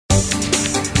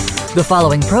The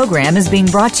following program is being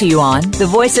brought to you on the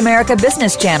Voice America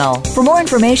Business Channel. For more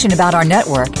information about our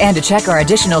network and to check our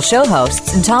additional show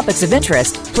hosts and topics of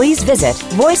interest, please visit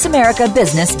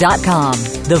voiceamericabusiness.com.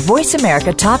 The Voice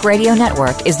America Talk Radio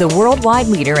Network is the worldwide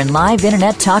leader in live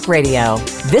Internet talk radio.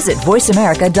 Visit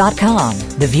voiceamerica.com.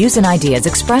 The views and ideas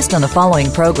expressed on the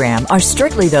following program are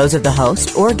strictly those of the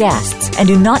host or guests and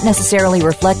do not necessarily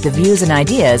reflect the views and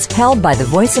ideas held by the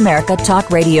Voice America Talk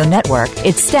Radio Network,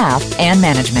 its staff, and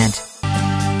management.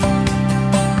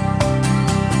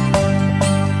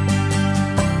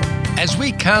 As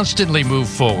we constantly move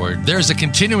forward, there's a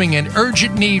continuing and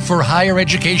urgent need for higher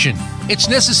education. It's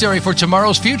necessary for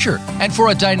tomorrow's future and for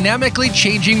a dynamically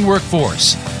changing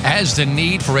workforce. As the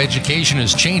need for education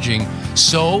is changing,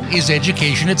 so is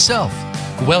education itself.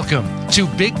 Welcome to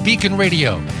Big Beacon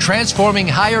Radio, transforming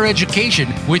higher education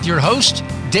with your host,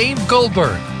 Dave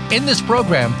Goldberg. In this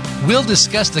program, we'll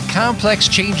discuss the complex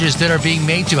changes that are being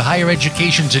made to higher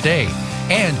education today,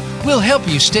 and we'll help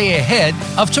you stay ahead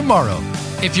of tomorrow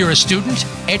if you're a student,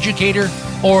 educator,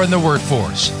 or in the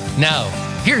workforce. Now,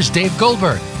 here's Dave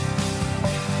Goldberg.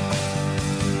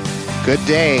 Good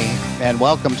day, and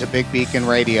welcome to Big Beacon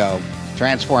Radio,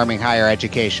 transforming higher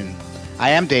education. I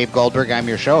am Dave Goldberg. I'm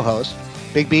your show host.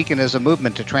 Big Beacon is a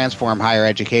movement to transform higher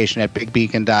education at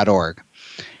bigbeacon.org.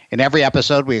 In every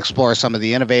episode, we explore some of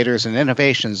the innovators and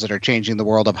innovations that are changing the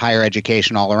world of higher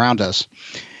education all around us.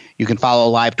 You can follow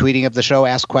live tweeting of the show,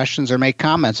 ask questions, or make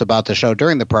comments about the show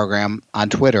during the program on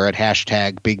Twitter at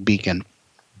 #BigBeacon.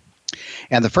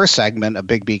 And the first segment of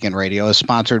Big Beacon Radio is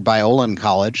sponsored by Olin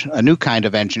College, a new kind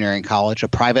of engineering college, a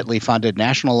privately funded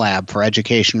national lab for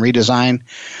education redesign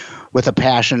with a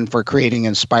passion for creating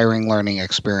inspiring learning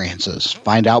experiences.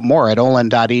 Find out more at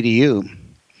olin.edu.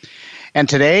 And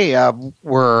today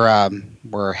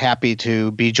we're happy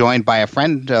to be joined by a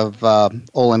friend of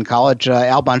Olin College,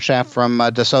 Al Bunshaft from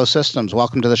Dassault Systems.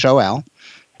 Welcome to the show, Al.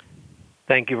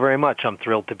 Thank you very much. I'm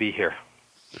thrilled to be here.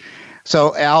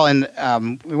 So, Al,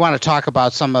 we want to talk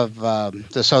about some of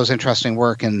Dassault's interesting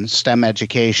work in STEM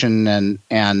education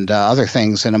and other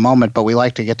things in a moment, but we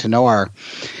like to get to know our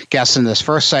guests in this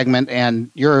first segment. And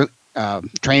you're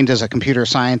trained as a computer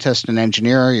scientist and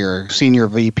engineer. You're senior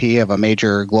VP of a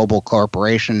major global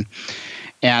corporation.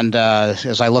 And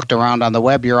as I looked around on the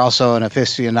web, you're also an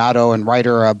aficionado and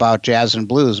writer about jazz and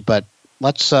blues. But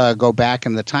let's go back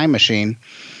in the time machine.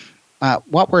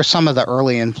 What were some of the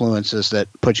early influences that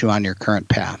put you on your current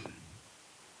path?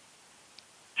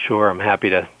 Sure, I'm happy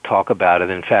to talk about it.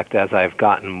 In fact, as I've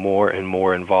gotten more and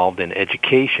more involved in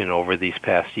education over these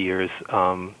past years,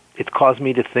 it's caused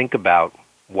me to think about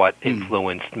what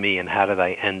influenced me and how did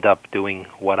I end up doing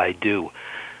what I do.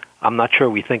 I'm not sure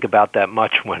we think about that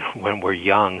much when we're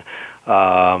young.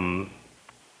 And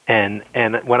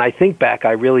when I think back,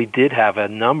 I really did have a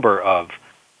number of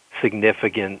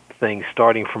significant things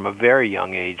starting from a very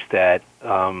young age that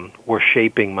were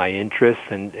shaping my interests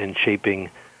and shaping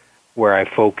where I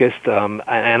focused. And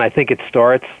I think it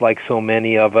starts, like so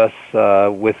many of us,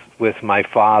 with my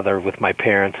father, with my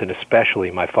parents, and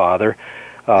especially my father.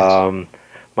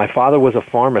 My father was a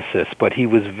pharmacist, but he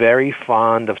was very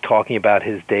fond of talking about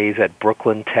his days at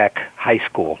Brooklyn Tech High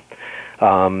School.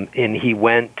 And he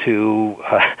went to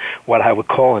what I would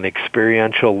call an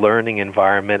experiential learning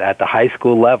environment at the high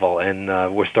school level, and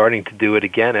we're starting to do it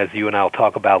again, as you and I will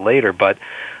talk about later. But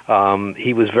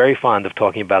he was very fond of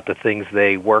talking about the things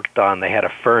they worked on. They had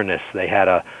a furnace. They had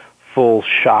a full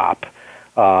shop.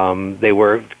 They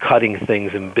were cutting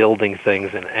things and building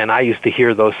things, and I used to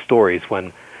hear those stories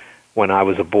when I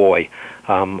was a boy.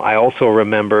 I also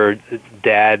remember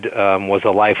Dad was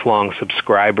a lifelong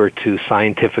subscriber to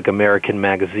Scientific American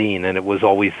magazine, and it was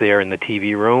always there in the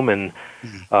TV room. And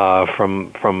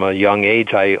from a young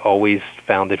age, I always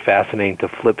found it fascinating to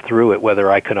flip through it, whether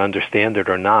I could understand it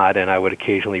or not. And I would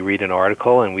occasionally read an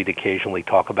article, and we'd occasionally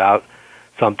talk about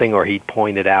something, or he'd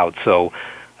point it out. So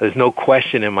there's no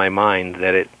question in my mind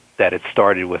that it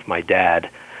started with my dad.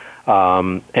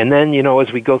 And then,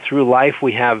 as we go through life,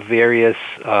 we have various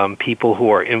people who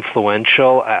are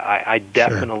influential. I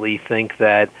definitely think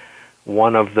that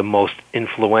one of the most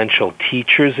influential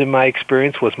teachers in my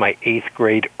experience was my 8th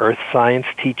grade earth science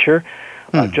teacher.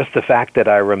 Just the fact that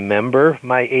I remember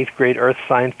my 8th grade earth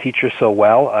science teacher so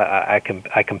well, I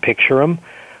can picture him.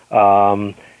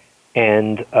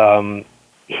 And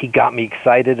he got me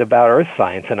excited about earth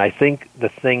science. And I think the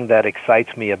thing that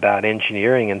excites me about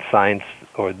engineering and science,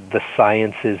 or the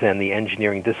sciences and the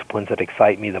engineering disciplines that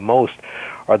excite me the most,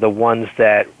 are the ones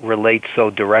that relate so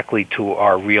directly to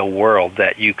our real world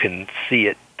that you can see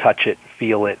it, touch it,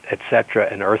 feel it, etc.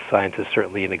 And earth science is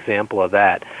certainly an example of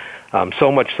that.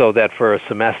 So much so that for a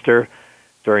semester,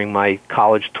 During my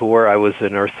college tour, I was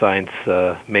an earth science,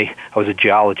 I was a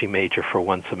geology major for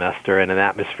one semester and an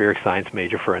atmospheric science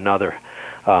major for another.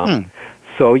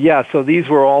 So these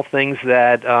were all things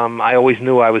that I always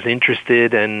knew I was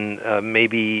interested in.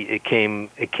 Maybe it came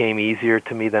easier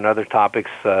to me than other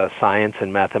topics, science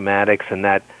and mathematics, and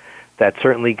that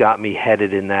certainly got me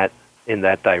headed in that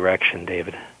direction,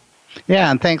 David.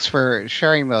 Yeah, and thanks for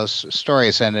sharing those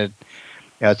stories. And it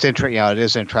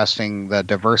is interesting, the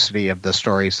diversity of the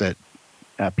stories that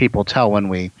people tell when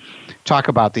we talk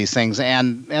about these things,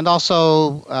 and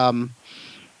also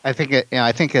I think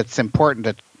it's important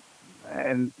to.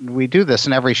 And we do this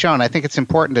in every show, and I think it's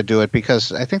important to do it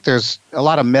because I think there's a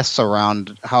lot of myths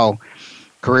around how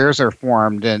careers are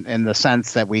formed in the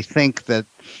sense that we think that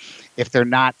if they're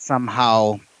not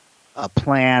somehow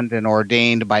planned and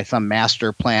ordained by some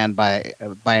master plan by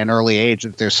an early age,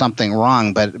 that there's something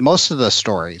wrong. But most of the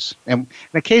stories, and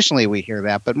occasionally we hear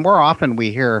that, but more often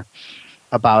we hear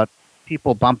about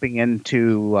people bumping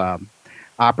into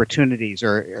opportunities,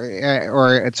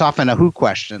 or it's often a who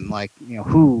question, like,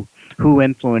 who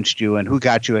influenced you and who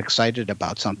got you excited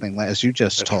about something, as you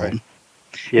just told.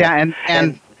 Right.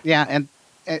 And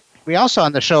we also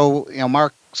on the show,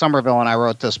 Mark Somerville and I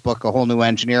wrote this book, A Whole New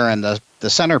Engineer, and the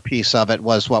centerpiece of it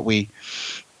was what we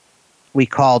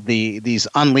called these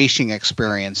unleashing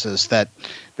experiences. That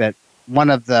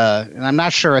one of the, and I'm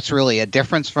not sure it's really a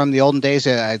difference from the olden days.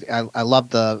 I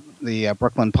love the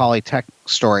Brooklyn Polytech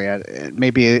story.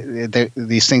 Maybe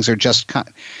these things are just,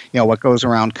 what goes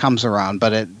around comes around.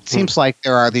 But it seems like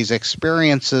there are these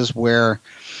experiences where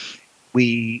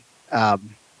we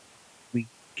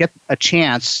get a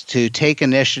chance to take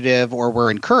initiative, or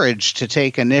we're encouraged to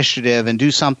take initiative and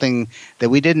do something that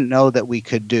we didn't know that we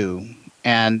could do.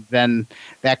 And then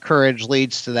that courage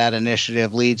leads to that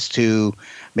initiative, leads to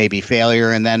maybe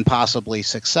failure and then possibly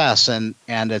success. And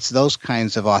it's those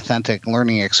kinds of authentic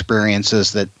learning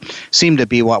experiences that seem to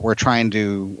be what we're trying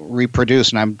to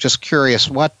reproduce. And I'm just curious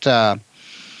and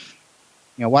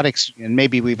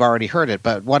maybe we've already heard it,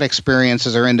 but what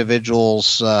experiences or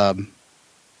individuals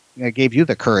gave you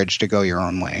the courage to go your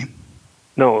own way?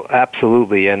 No,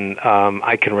 absolutely. And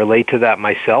I can relate to that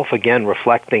myself. Again,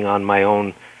 reflecting on my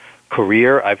own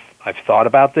career, I've thought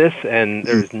about this, and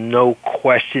there's no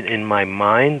question in my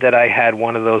mind that I had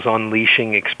one of those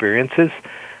unleashing experiences.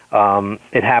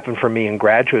 It happened for me in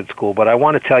graduate school, but I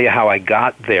want to tell you how I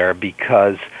got there,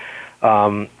 because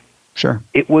sure,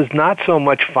 it was not so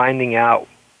much finding out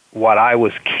what I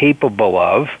was capable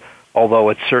of, although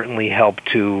it certainly helped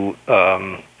to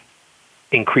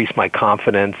increase my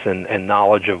confidence and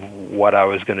knowledge of what I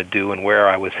was going to do and where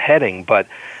I was heading, but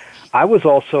I was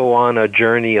also on a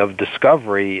journey of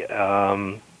discovery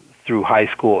through high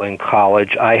school and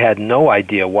college. I had no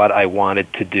idea what I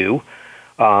wanted to do.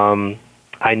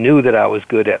 I knew that I was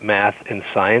good at math and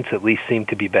science, at least seemed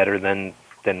to be better than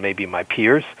maybe my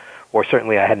peers, or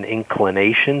certainly I had an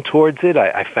inclination towards it.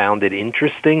 I found it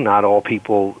interesting. Not all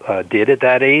people did at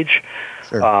that age.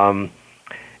 Sure.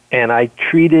 And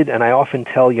I often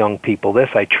tell young people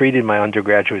this, I treated my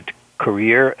undergraduate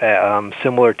career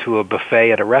similar to a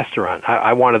buffet at a restaurant.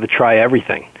 I wanted to try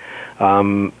everything,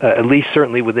 at least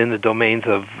certainly within the domains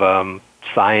of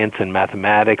science and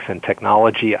mathematics and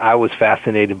technology. I was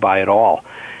fascinated by it all.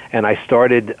 And I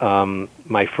started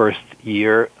my first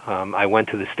year, I went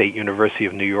to the State University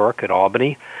of New York at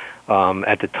Albany,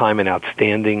 at the time an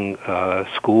outstanding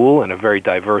school and a very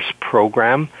diverse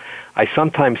program. I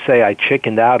sometimes say I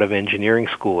chickened out of engineering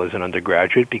school as an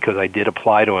undergraduate because I did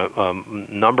apply to a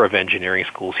number of engineering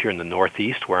schools here in the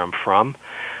Northeast where I'm from.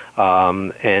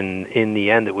 And in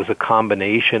the end, it was a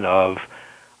combination of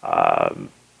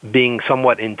being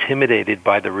somewhat intimidated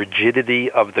by the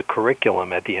rigidity of the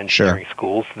curriculum at the engineering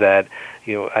schools, that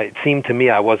it seemed to me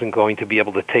I wasn't going to be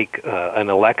able to take an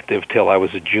elective till I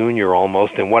was a junior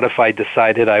almost, and what if I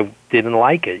decided I didn't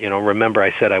like it? Remember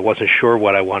I said I wasn't sure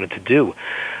what I wanted to do.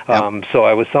 So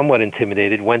I was somewhat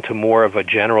intimidated, went to more of a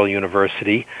general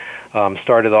university,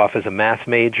 started off as a math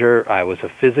major. I was a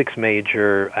physics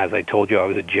major. As I told you, I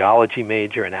was a geology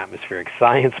major, an atmospheric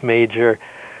science major.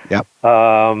 Yep.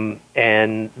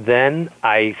 And then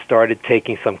I started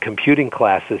taking some computing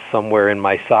classes somewhere in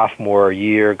my sophomore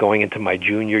year, going into my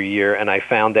junior year, and I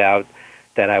found out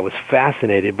that I was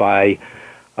fascinated by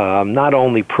not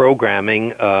only programming,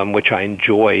 which I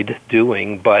enjoyed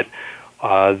doing, but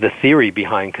the theory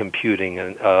behind computing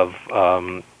and of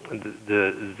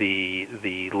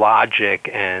the logic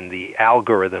and the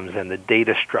algorithms and the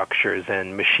data structures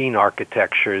and machine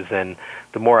architectures. And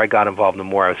the more I got involved, the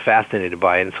more I was fascinated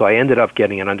by it. And so I ended up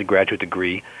getting an undergraduate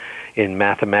degree in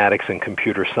mathematics and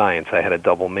computer science. I had a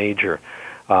double major.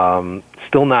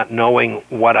 Still not knowing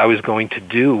what I was going to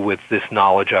do with this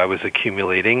knowledge I was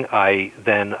accumulating, I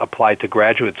then applied to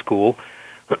graduate school.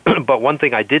 But one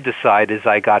thing I did decide is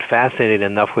I got fascinated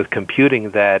enough with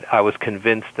computing that I was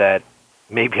convinced that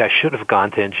maybe I should have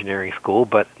gone to engineering school,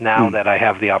 but now that I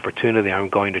have the opportunity, I'm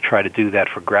going to try to do that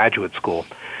for graduate school.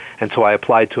 And so I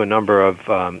applied to a number of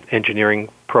engineering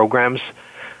programs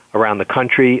around the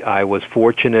country. I was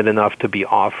fortunate enough to be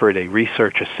offered a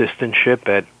research assistantship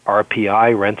at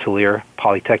RPI, Rensselaer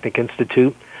Polytechnic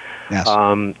Institute. Yes.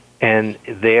 And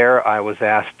there I was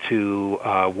asked to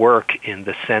work in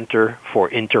the Center for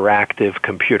Interactive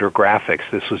Computer Graphics.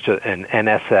 This was just an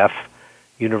NSF,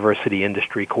 University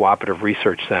Industry Cooperative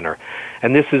Research Center.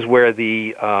 And this is where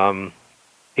the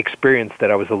experience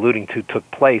that I was alluding to took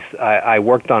place. I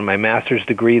worked on my master's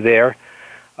degree there,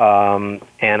 and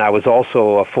I was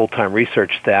also a full-time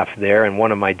research staff there, and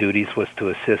one of my duties was to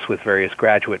assist with various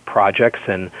graduate projects.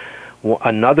 And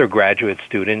another graduate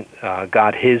student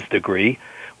got his degree,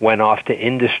 went off to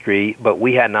industry, but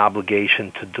we had an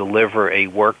obligation to deliver a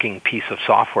working piece of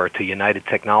software to United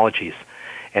Technologies.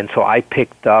 And so I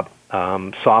picked up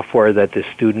software that the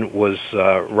student was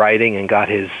writing and got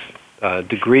his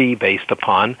degree based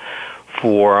upon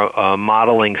for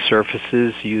modeling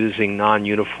surfaces using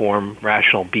non-uniform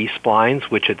rational B-splines,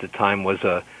 which at the time was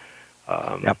a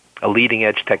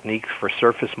leading-edge technique for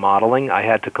surface modeling. I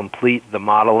had to complete the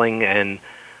modeling and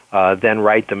then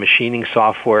write the machining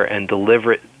software and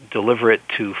deliver it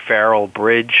to Farrell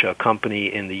Bridge, a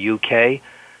company in the UK,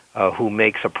 who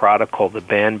makes a product called the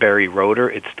Banbury Rotor.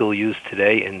 It's still used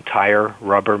today in tire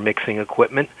rubber mixing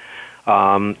equipment.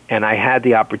 And I had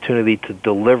the opportunity to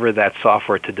deliver that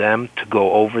software to them, to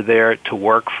go over there to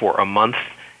work for a month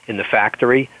in the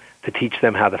factory, to teach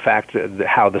them how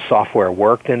the software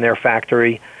worked in their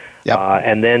factory,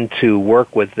 and then to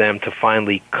work with them to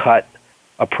finally cut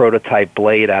a prototype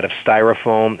blade out of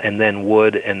styrofoam, and then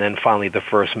wood, and then finally the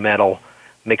first metal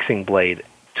mixing blade.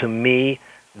 To me,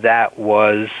 that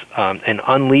was an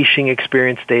unleashing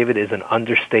experience, David, is an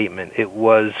understatement. It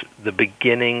was the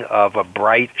beginning of a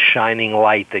bright, shining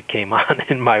light that came on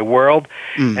in my world,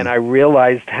 and I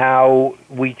realized how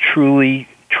we truly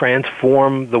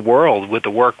transform the world with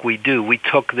the work we do. We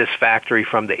took this factory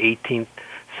from the 18th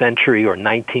century or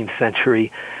 19th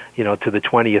century, to the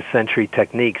 20th century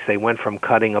techniques. They went from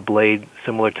cutting a blade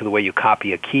similar to the way you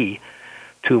copy a key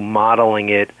to modeling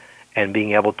it and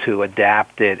being able to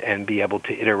adapt it and be able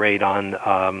to iterate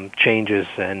on changes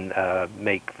and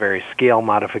make various scale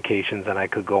modifications, and I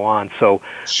could go on. So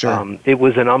it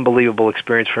was an unbelievable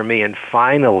experience for me. And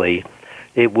finally,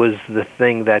 it was the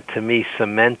thing that to me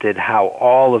cemented how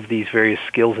all of these various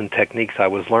skills and techniques I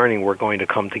was learning were going to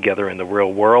come together in the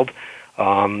real world.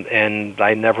 And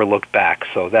I never looked back.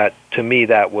 So that, to me,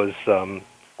 that was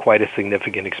quite a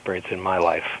significant experience in my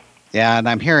life. Yeah, and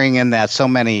I'm hearing in that so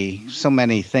many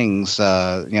things.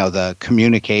 The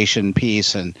communication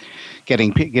piece and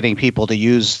getting people to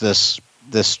use this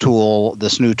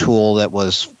new tool that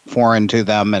was foreign to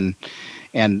them, and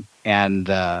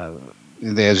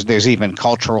there's even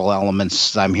cultural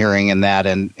elements I'm hearing in that,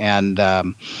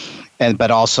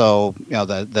 but also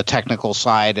the technical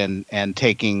side and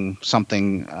taking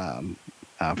something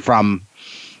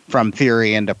from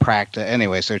theory into practice.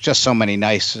 Anyways, there's just so many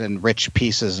nice and rich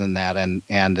pieces in that, and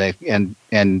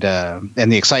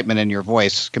the excitement in your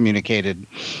voice communicated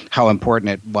how important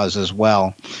it was as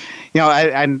well.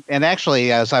 And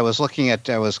actually, as I was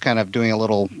I was kind of doing a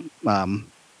little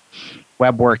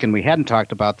web work, and we hadn't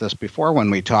talked about this before when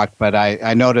we talked, but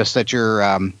I noticed that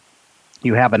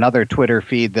you have another Twitter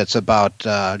feed that's about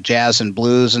jazz and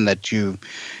blues, and that you've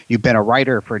been a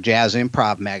writer for Jazz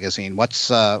Improv magazine. What's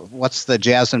the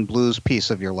jazz and blues piece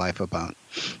of your life about?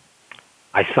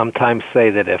 I sometimes say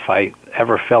that if I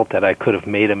ever felt that I could have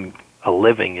made a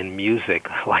living in music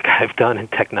like I've done in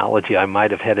technology, I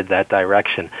might have headed that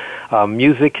direction.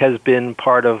 Music has been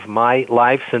part of my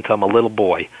life since I'm a little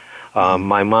boy.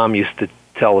 My mom used to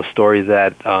tell a story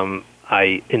that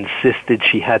I insisted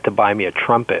she had to buy me a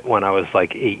trumpet when I was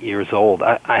like 8 years old.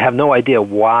 I have no idea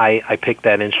why I picked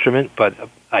that instrument, but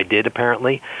I did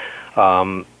apparently.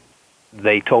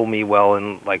 They told me, well,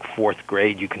 in like 4th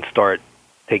grade, you can start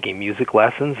taking music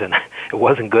lessons, and it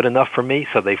wasn't good enough for me,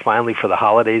 so they finally, for the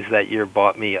holidays that year,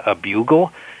 bought me a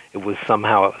bugle. It was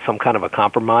somehow some kind of a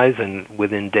compromise, and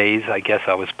within days, I guess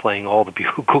I was playing all the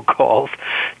bugle calls,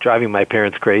 driving my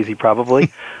parents crazy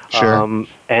probably. Sure.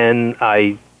 And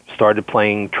I started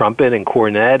playing trumpet and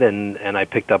cornet, and I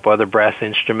picked up other brass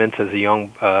instruments as a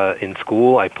young in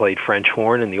school. I played French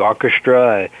horn in the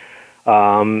orchestra.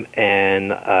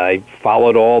 and I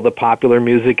followed all the popular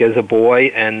music as a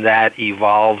boy, and that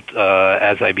evolved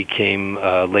as I became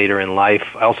later in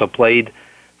life. I also played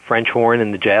French horn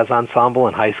in the jazz ensemble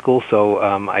in high school, so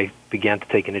I began to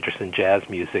take an interest in jazz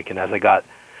music. And as I got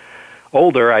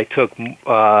older, I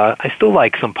still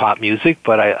like some pop music,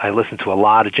 but I listened to a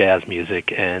lot of jazz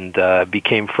music and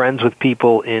became friends with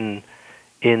people in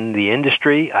the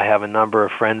industry. I have a number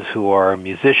of friends who are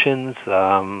musicians.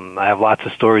 I have lots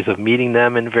of stories of meeting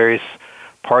them in various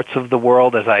parts of the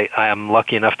world, as I am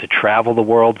lucky enough to travel the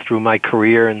world through my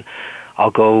career, and I'll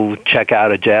go check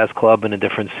out a jazz club in a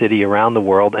different city around the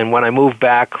world. And when I moved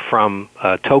back from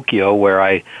Tokyo, where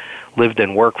I lived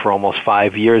and worked for almost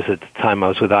 5 years at the time I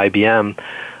was with IBM,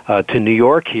 to New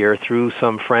York here through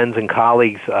some friends and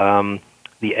colleagues,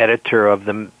 the editor of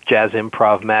the Jazz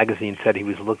Improv magazine said he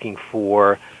was looking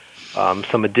for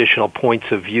some additional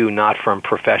points of view, not from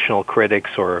professional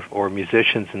critics or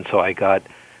musicians, and so I got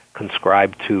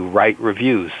conscribed to write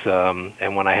reviews.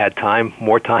 And when I had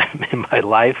more time in my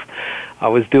life, I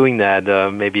was doing that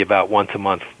maybe about once a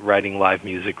month, writing live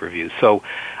music reviews. So,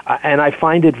 and I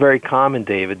find it very common,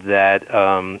 David,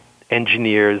 that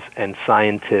engineers and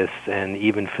scientists and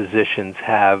even physicians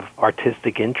have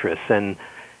artistic interests, and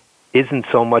isn't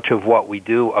so much of what we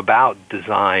do about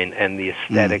design and the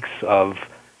aesthetics of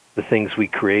the things we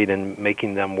create and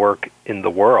making them work in the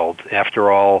world.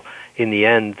 After all, in the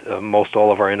end, most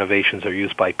all of our innovations are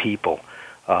used by people.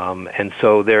 And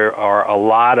so there are a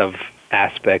lot of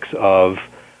aspects of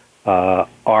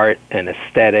art and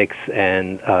aesthetics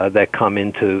and that come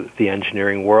into the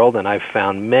engineering world. And I've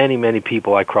found many, many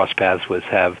people I cross paths with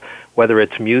have, whether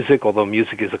it's music, although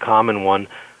music is a common one,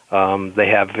 they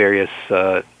have various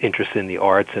interests in the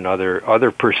arts and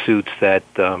other pursuits that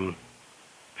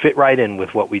fit right in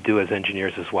with what we do as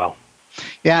engineers as well.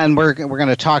 Yeah, and we're going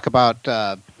to talk about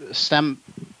STEM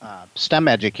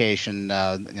education,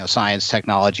 science,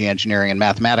 technology, engineering, and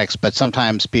mathematics. But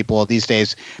sometimes these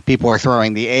days are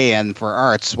throwing the A in for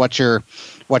arts. What's your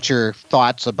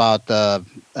thoughts about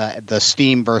the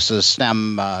STEAM versus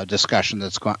STEM discussion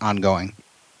that's ongoing?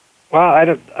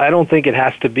 Well, I don't think it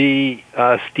has to be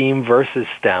STEAM versus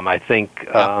STEM. I think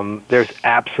there's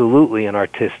absolutely an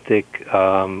artistic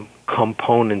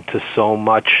component to so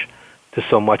much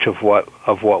of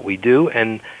what we do,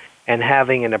 and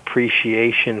having an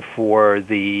appreciation for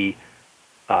the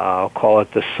call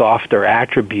it the softer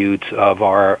attributes of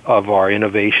our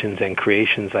innovations and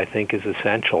creations, I think is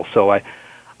essential. So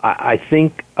I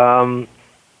think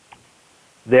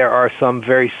there are some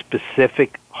very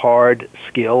specific hard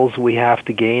skills we have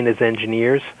to gain as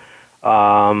engineers.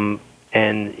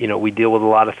 And, we deal with a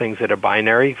lot of things that are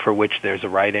binary, for which there's a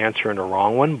right answer and a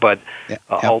wrong one. But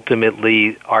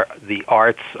ultimately, the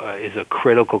arts is a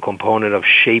critical component of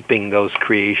shaping those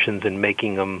creations and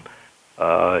making them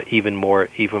even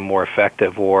more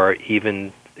effective, or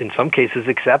even in some cases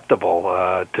acceptable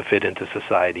to fit into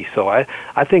society. So I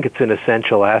think it's an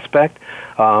essential aspect.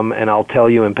 And I'll tell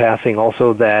you in passing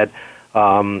also that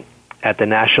at the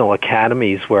National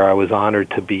Academies, where I was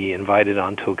honored to be invited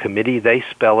onto a committee, they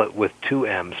spell it with 2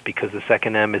 M's because the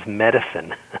second M is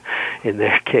medicine in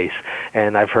their case.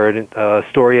 And I've heard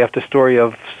story after story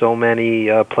of so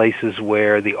many places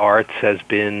where the arts has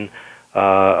been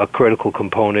a critical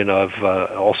component of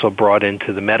also brought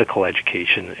into the medical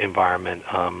education environment.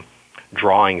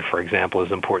 Drawing, for example, is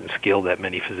an important skill that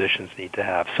many physicians need to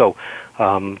have. So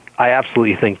I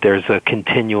absolutely think there's a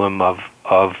continuum of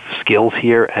skills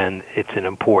here, and it's an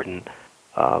important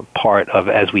part of,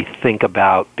 as we think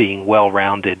about being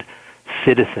well-rounded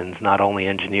citizens, not only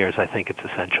engineers. I think it's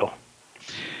essential.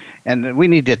 And we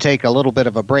need to take a little bit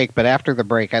of a break, but after the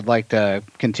break, I'd like to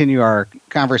continue our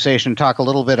conversation, talk a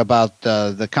little bit about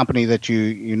the company that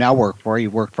you now work for. You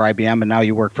worked for IBM, and now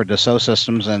you work for Dassault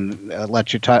Systems, and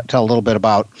let you tell a little bit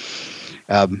about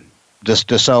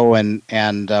Dassault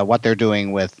and what they're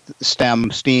doing with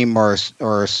STEM, STEAM, or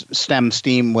STEM,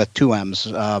 STEAM with 2 M's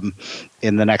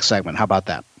in the next segment. How about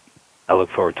that? I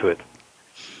look forward to it.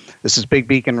 This is Big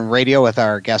Beacon Radio with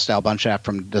our guest Al Bunshaft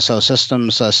from Dassault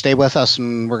Systems. Stay with us,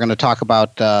 and we're going to talk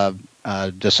about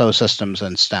Dassault Systems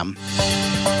and STEM.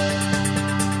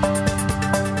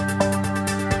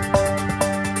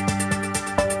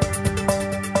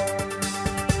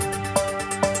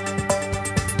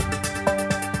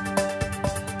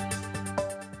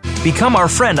 Become our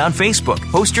friend on Facebook.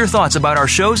 Post your thoughts about our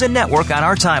shows and network on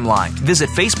our timeline.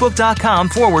 Visit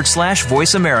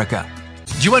facebook.com/Voice America.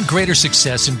 Do you want greater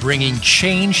success in bringing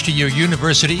change to your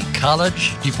university,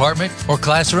 college, department, or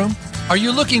classroom? Are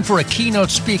you looking for a keynote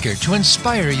speaker to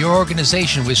inspire your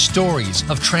organization with stories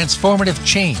of transformative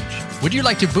change? Would you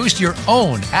like to boost your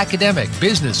own academic,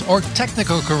 business, or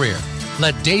technical career?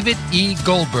 Let David E.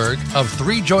 Goldberg of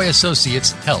Three Joy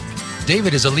Associates help.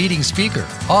 David is a leading speaker,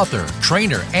 author,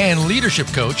 trainer, and leadership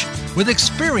coach with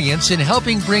experience in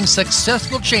helping bring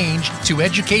successful change to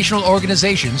educational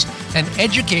organizations and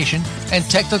education and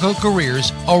technical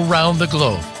careers around the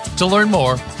globe. To learn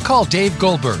more, call Dave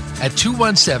Goldberg at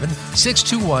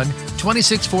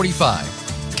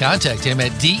 217-621-2645. Contact him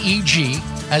at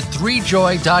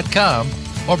deg@3joy.com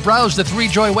or browse the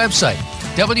 3Joy website,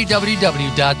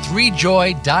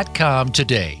 www.3joy.com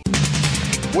today.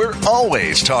 We're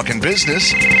always talking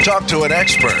business. Talk to an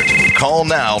expert. Call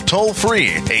now toll free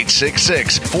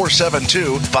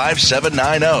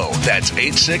 866-472-5790. That's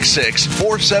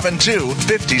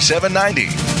 866-472-5790.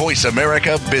 Voice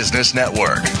America Business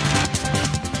Network.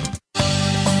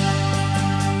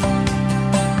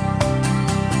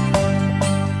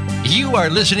 You are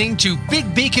listening to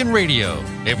Big Beacon Radio.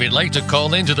 If you'd like to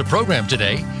call into the program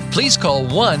today, please call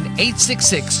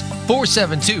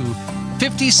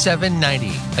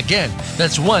 1-866-472-5790. Again,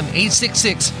 that's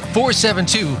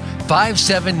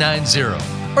 1-866-472-5790.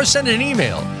 Or send an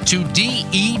email to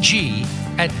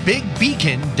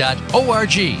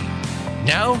deg@bigbeacon.org.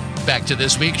 Now, back to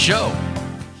this week's show.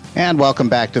 And welcome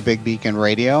back to Big Beacon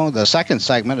Radio. The second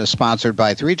segment is sponsored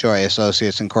by Three Joy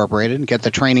Associates Incorporated. Get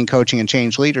the training, coaching, and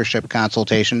change leadership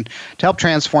consultation to help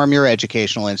transform your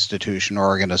educational institution or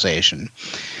organization.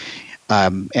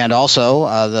 And also,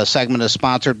 the segment is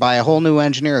sponsored by A Whole New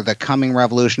Engineer, The Coming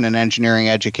Revolution in Engineering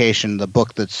Education, the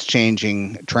book that's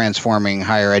transforming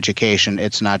higher education.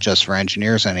 It's not just for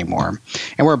engineers anymore.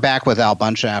 And we're back with Al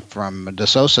Bunshaft from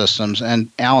Dassault Systems. And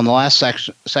Al, in the last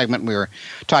segment, we were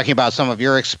talking about some of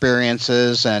your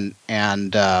experiences and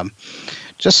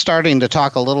just starting to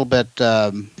talk a little bit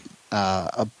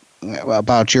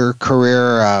about your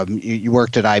career. You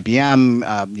worked at IBM.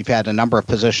 You've had a number of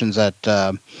positions at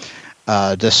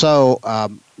Dassault.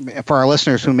 For our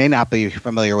listeners who may not be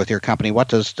familiar with your company, what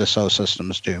does Dassault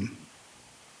Systems do?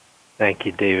 Thank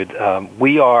you, David.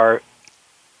 We are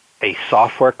a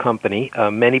software company.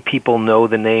 Many people know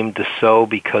the name Dassault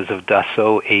because of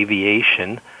Dassault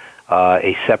Aviation,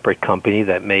 a separate company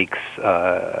that makes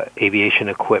aviation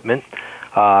equipment.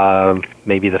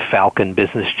 Maybe the Falcon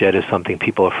business jet is something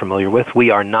people are familiar with. We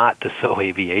are not Dassault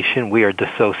Aviation. We are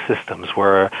Dassault Systems.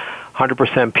 We're a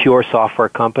 100% pure software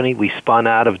company. We spun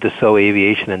out of Dassault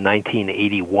Aviation in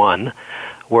 1981.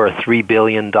 We're a $3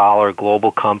 billion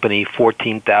global company,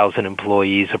 14,000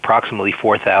 employees, approximately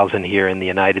 4,000 here in the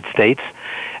United States.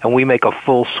 And we make a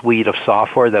full suite of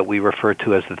software that we refer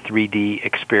to as the 3D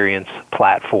Experience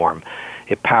Platform.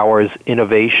 It powers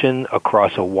innovation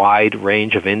across a wide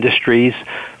range of industries,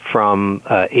 from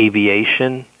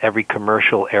aviation. Every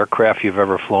commercial aircraft you've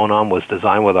ever flown on was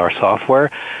designed with our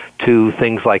software, to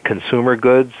things like consumer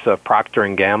goods. Procter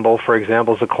 & Gamble, for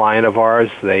example, is a client of ours.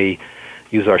 They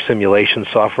use our simulation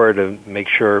software to make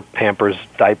sure Pampers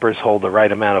diapers hold the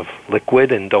right amount of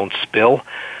liquid and don't spill.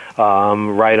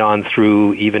 Right on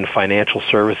through even financial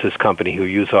services company who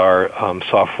use our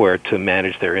software to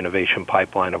manage their innovation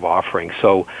pipeline of offerings.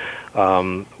 So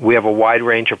we have a wide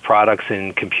range of products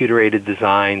in computer-aided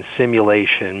design,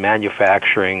 simulation,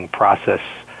 manufacturing, process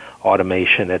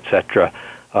automation, etc.,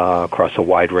 across a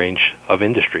wide range of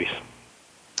industries.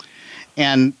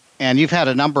 And you've had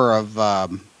a number of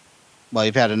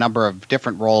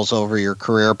different roles over your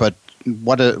career, but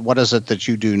what is it that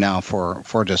you do now for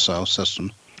Dassault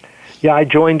Systems? Yeah, I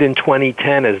joined in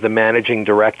 2010 as the managing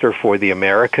director for the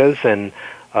Americas, and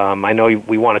I know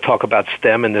we want to talk about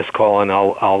STEM in this call, and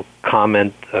I'll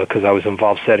comment because I was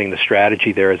involved setting the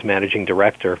strategy there as managing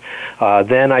director.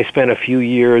 Then I spent a few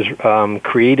years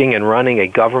creating and running a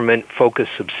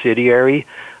government-focused subsidiary,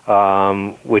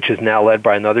 which is now led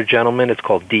by another gentleman. It's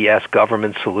called DS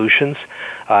Government Solutions.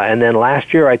 And then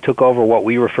last year I took over what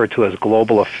we refer to as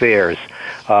Global Affairs,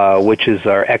 which is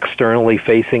our externally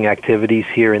facing activities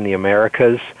here in the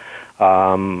Americas.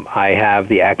 I have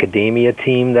the academia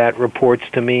team that reports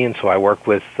to me, and so I work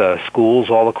with schools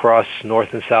all across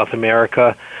North and South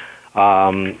America.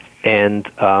 And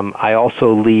I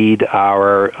also lead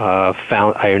our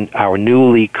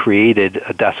newly created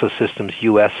Dassault Systems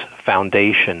U.S.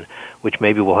 Foundation, which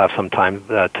maybe we'll have some time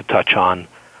to touch on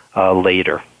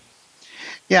later.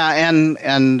 Yeah,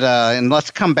 and let's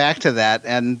come back to that.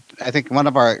 And I think one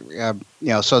of our,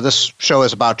 so this show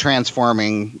is about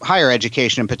transforming higher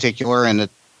education in particular, and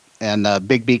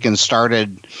Big Beacon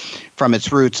started from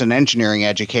its roots in engineering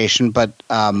education. But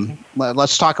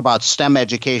let's talk about STEM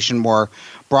education more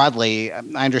broadly.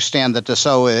 I understand that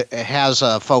Dassault has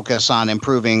a focus on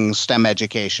improving STEM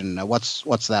education.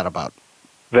 What's that about?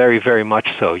 Very, very much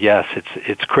so. Yes,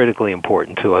 it's critically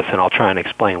important to us, and I'll try and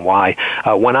explain why.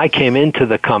 When I came into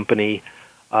the company,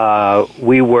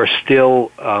 we were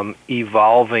still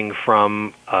evolving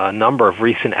from a number of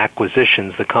recent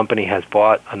acquisitions. The company has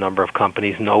bought a number of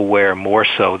companies, nowhere more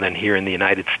so than here in the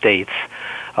United States.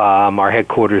 Our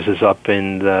headquarters is up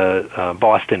in the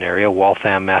Boston area,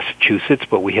 Waltham, Massachusetts,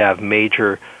 but we have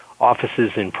major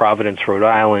offices in Providence, Rhode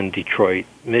Island, Detroit,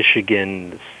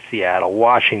 Michigan, Seattle,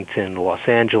 Washington, the Los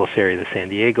Angeles area, the San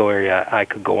Diego area. I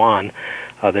could go on.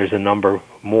 There's a number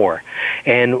more.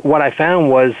 And what I found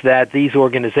was that these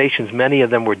organizations, many of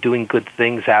them were doing good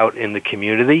things out in the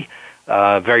community,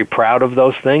 very proud of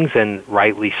those things, and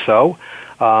rightly so.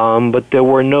 But there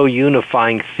were no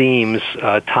unifying themes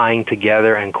tying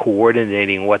together and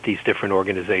coordinating what these different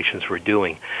organizations were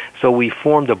doing. So we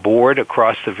formed a board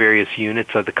across the various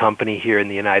units of the company here in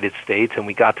the United States, and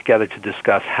we got together to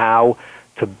discuss how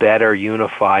to better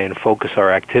unify and focus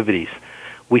our activities.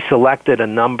 We selected a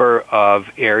number of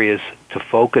areas to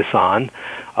focus on,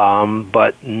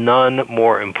 but none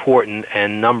more important,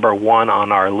 and number one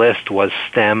on our list was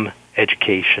STEM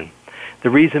education. The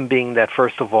reason being that,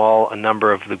 first of all, a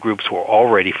number of the groups were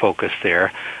already focused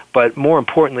there, but more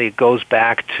importantly, it goes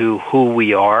back to who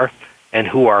we are and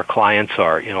who our clients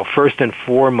are. First and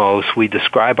foremost, we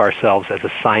describe ourselves as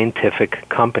a scientific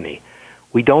company.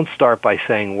 We don't start by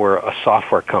saying we're a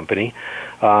software company.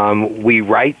 We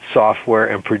write software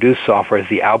and produce software as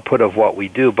the output of what we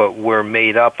do, but we're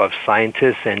made up of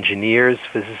scientists, engineers,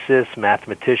 physicists,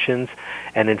 mathematicians,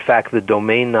 and in fact, the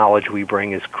domain knowledge we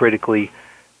bring is critically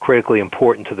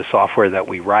important to the software that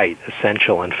we write,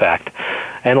 essential, in fact.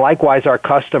 And likewise, our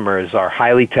customers are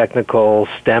highly technical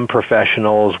STEM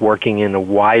professionals working in the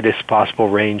widest possible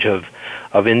range of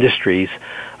industries.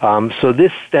 So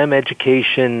this STEM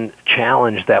education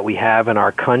challenge that we have in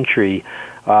our country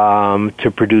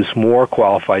to produce more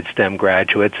qualified STEM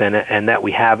graduates and that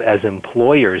we have as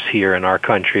employers here in our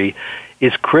country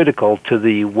is critical to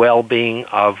the well-being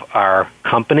of our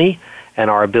company and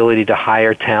our ability to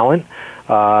hire talent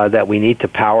that we need to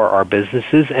power our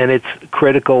businesses, and it's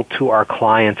critical to our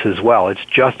clients as well. It's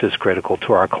just as critical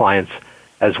to our clients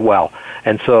as well.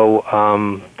 And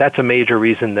so that's a major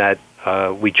reason that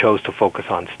we chose to focus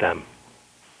on STEM.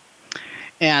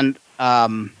 And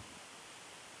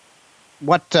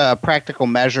what practical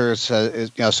measures,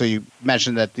 so you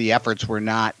mentioned that the efforts were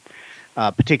not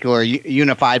particularly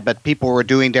unified, but people were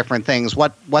doing different things.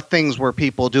 What things were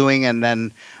people doing, and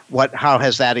then how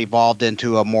has that evolved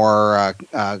into a more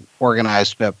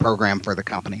organized program for the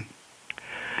company?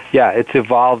 Yeah, it's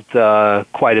evolved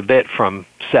quite a bit from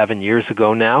 7 years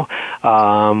ago now.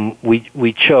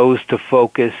 We chose to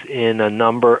focus in a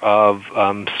number of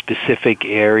specific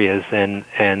areas,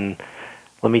 and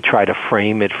let me try to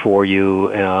frame it for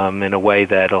you in a way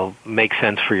that'll make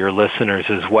sense for your listeners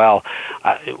as well.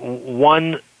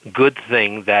 One good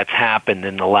thing that's happened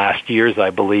in the last years,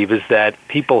 I believe, is that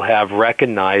people have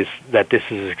recognized that this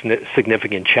is a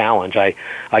significant challenge. I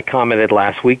commented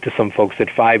last week to some folks that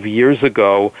 5 years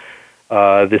ago,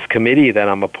 this committee that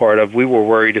I'm a part of, we were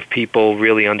worried if people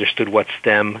really understood what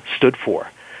STEM stood for.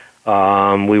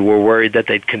 We were worried that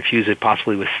they'd confuse it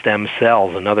possibly with stem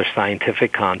cells, another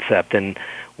scientific concept, and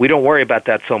we don't worry about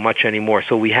that so much anymore.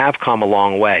 So we have come a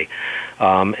long way,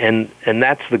 and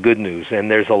that's the good news, and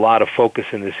there's a lot of focus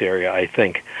in this area, I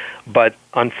think. But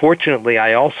unfortunately,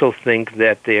 I also think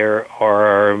that there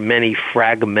are many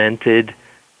fragmented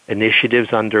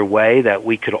initiatives underway that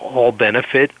we could all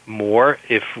benefit more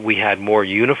if we had more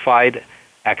unified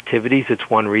activities. It's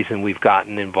one reason we've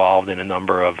gotten involved in a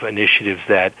number of initiatives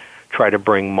that try to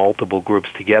bring multiple groups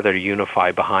together to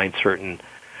unify behind certain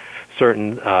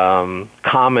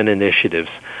common initiatives,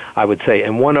 I would say.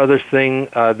 And one other thing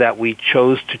that we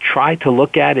chose to try to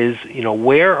look at is,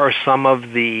 where are some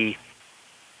of the,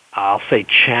 I'll say,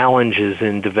 challenges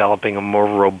in developing a more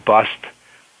robust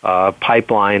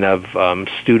pipeline of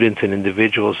students and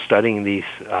individuals studying these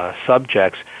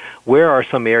subjects? Where are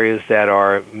some areas that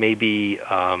are maybe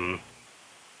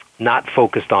not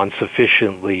focused on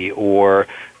sufficiently, or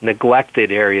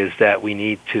neglected areas that we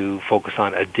need to focus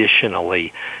on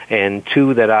additionally? And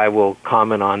two that I will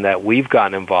comment on that we've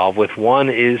gotten involved with. One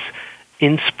is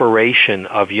inspiration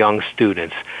of young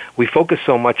students. We focus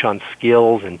so much on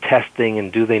skills and testing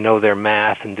and do they know their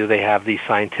math and do they have these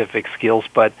scientific skills,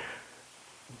 but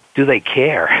do they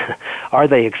care? Are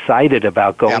they excited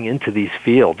about going into these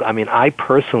fields? I mean, I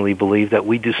personally believe that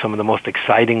we do some of the most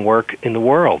exciting work in the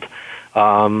world.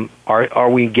 Are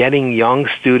we getting young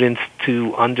students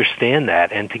to understand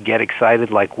that and to get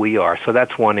excited like we are? So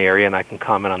that's one area, and I can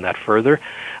comment on that further.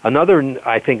 Another,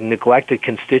 I think, neglected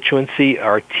constituency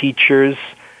are teachers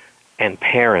and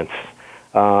parents.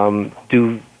 Does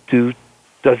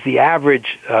the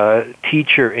average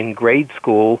teacher in grade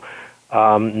school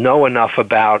know enough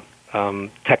about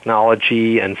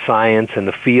technology and science and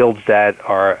the fields that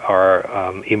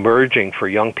are emerging for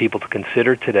young people to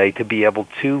consider today to be able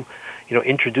to,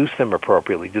 introduce them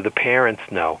appropriately? Do the parents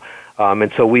know?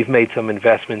 And so we've made some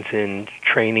investments in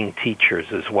training teachers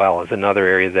as well as another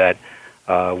area that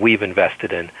we've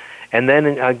invested in. And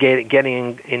then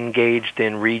getting engaged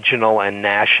in regional and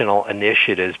national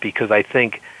initiatives, because I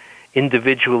think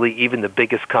individually, even the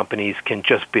biggest companies can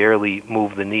just barely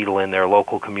move the needle in their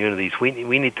local communities. We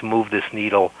need to move this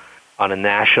needle on a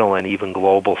national and even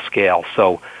global scale.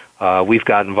 So we've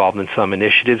got involved in some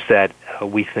initiatives that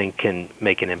we think can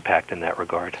make an impact in that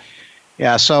regard.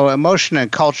 Yeah, so emotion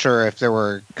and culture, if there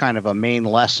were kind of a main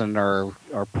lesson or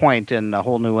point in the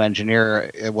Whole New Engineer,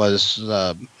 it was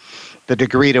the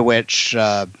degree to which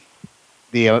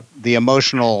the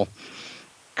emotional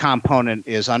component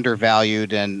is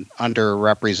undervalued and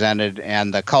underrepresented,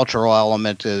 and the cultural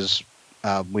element is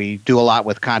we do a lot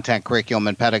with content, curriculum,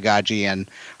 and pedagogy and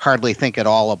hardly think at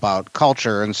all about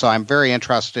culture. And so I'm very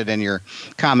interested in your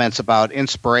comments about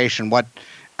inspiration.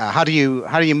 How do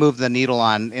you move the needle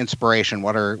on inspiration?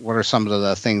 What are some of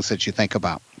the things that you think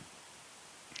about?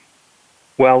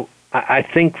 Well, I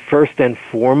think first and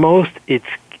foremost, it's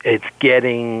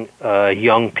getting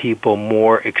young people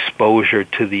more exposure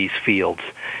to these fields.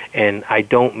 And I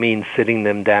don't mean sitting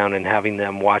them down and having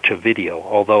them watch a video,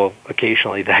 although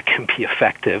occasionally that can be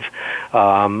effective.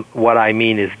 What I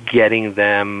mean is getting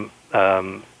them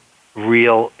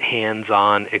real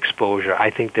hands-on exposure.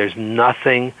 I think there's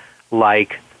nothing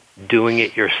like doing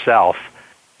it yourself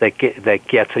that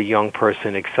gets a young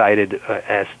person excited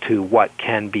as to what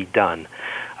can be done.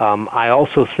 I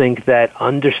also think that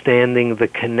understanding the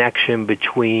connection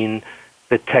between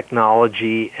the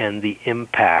technology and the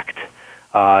impact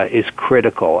is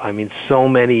critical. I mean, so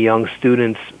many young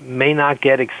students may not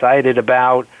get excited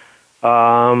about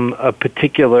a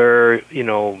particular,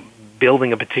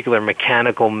 building a particular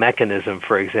mechanical mechanism,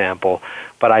 for example.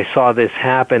 But I saw this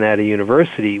happen at a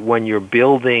university when you're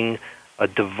building a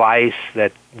device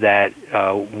that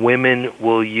women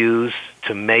will use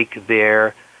to make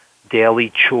their daily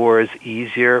chores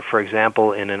easier, for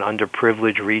example, in an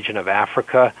underprivileged region of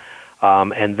Africa,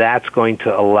 and that's going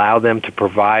to allow them to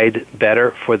provide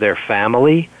better for their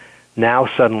family. Now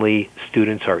suddenly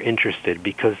students are interested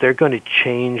because they're going to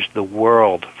change the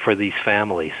world for these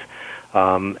families.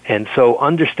 And so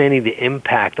understanding the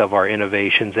impact of our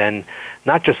innovations, and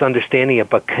not just understanding it,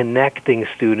 but connecting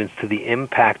students to the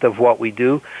impact of what we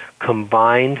do,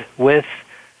 combined with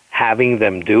having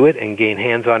them do it and gain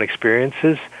hands-on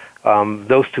experiences,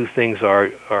 those two things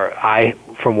are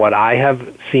from what I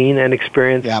have seen and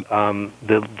experienced,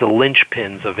 the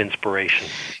linchpins of inspiration.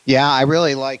 Yeah, I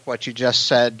really like what you just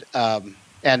said,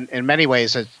 and in many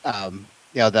ways,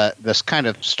 this kind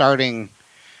of starting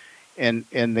in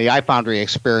the iFoundry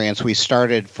experience, we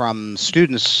started from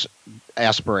students'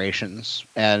 aspirations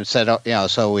and said,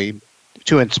 so we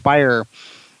to inspire,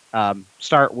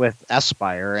 start with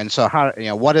Aspire, and so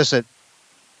what is it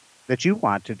that you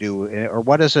want to do, or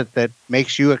what is it that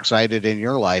makes you excited in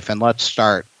your life, and let's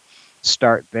start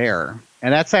there.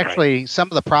 And that's actually some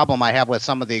of the problem I have with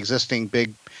some of the existing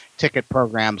big ticket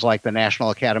programs like the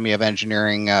National Academy of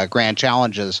Engineering Grand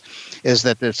Challenges, is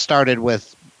that it started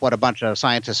with what a bunch of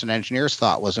scientists and engineers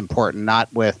thought was important,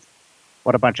 not with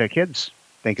what a bunch of kids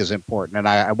think is important. And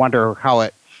I wonder how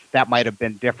that might have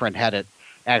been different had it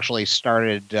actually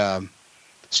started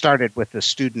with the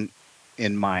student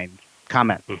in mind.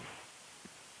 Comment.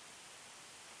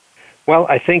 Well,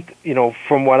 I think,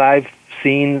 from what I've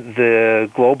seen, the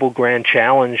Global Grand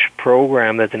Challenge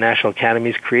program that the National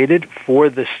Academies created for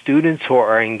the students who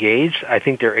are engaged, I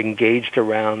think they're engaged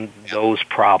around those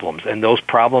problems, and those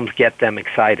problems get them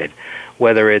excited,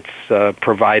 whether it's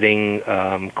providing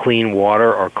clean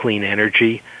water or clean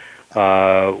energy,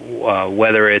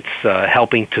 whether it's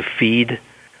helping to feed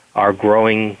our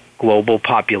growing global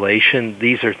population.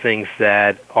 These are things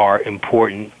that are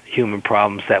important human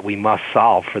problems that we must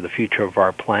solve for the future of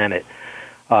our planet.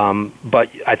 But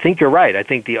I think you're right. I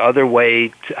think the other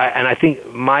way, and I think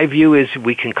my view is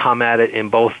we can come at it in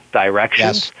both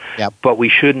directions. Yes. Yep. But we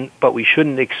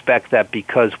shouldn't expect that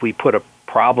because we put a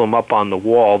problem up on the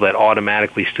wall that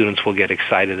automatically students will get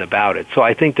excited about it. So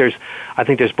I think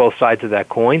there's both sides of that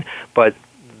coin, but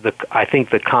I think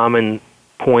the common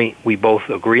point we both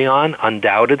agree on,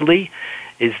 undoubtedly,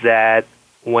 is that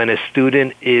when a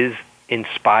student is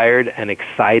inspired and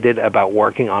excited about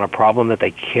working on a problem that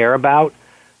they care about,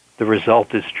 the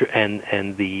result is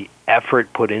and the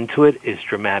effort put into it is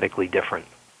dramatically different.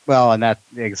 Well, and I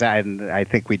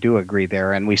think we do agree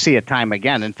there, and we see it time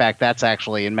again. In fact, that's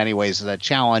actually in many ways the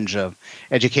challenge of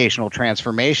educational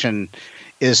transformation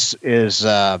is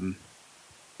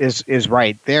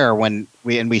right there when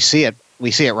we see it. We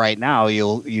see it right now.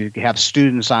 You have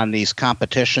students on these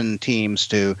competition teams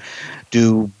to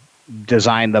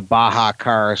design the Baja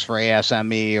cars for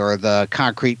ASME or the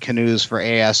concrete canoes for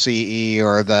ASCE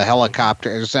or the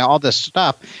helicopters, all this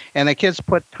stuff. And the kids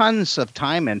put tons of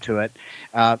time into it,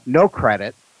 no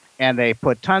credit, and they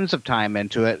put tons of time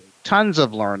into it, tons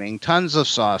of learning, tons of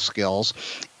soft skills,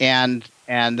 and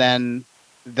then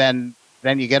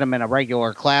you get them in a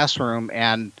regular classroom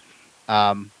and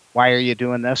why are you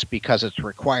doing this? Because it's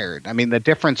required. I mean, the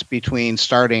difference between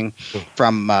starting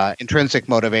from intrinsic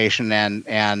motivation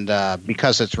and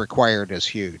because it's required is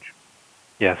huge.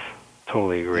 Yes,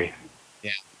 totally agree.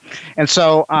 Yeah. And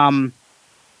so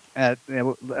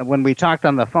when we talked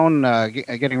on the phone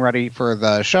getting ready for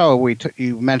the show,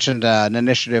 you mentioned an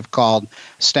initiative called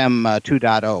STEM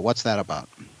 2.0. What's that about?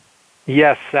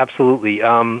 Yes, absolutely.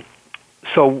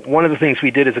 So one of the things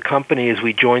we did as a company is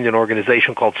we joined an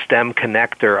organization called STEM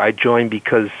Connector. I joined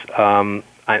because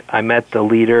I met the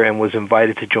leader and was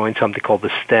invited to join something called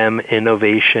the STEM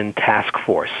Innovation Task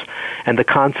Force. And the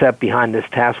concept behind this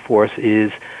task force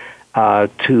is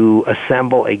to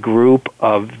assemble a group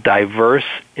of diverse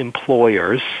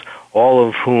employers, all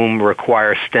of whom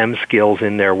require STEM skills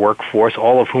in their workforce,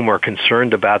 all of whom are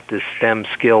concerned about this STEM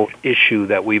skill issue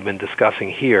that we've been discussing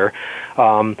here,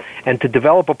 and to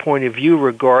develop a point of view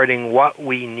regarding what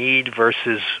we need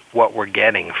versus what we're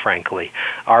getting, frankly.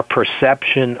 Our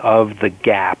perception of the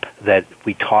gap that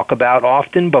we talk about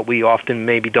often, but we often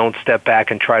maybe don't step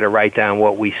back and try to write down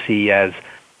what we see as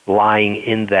lying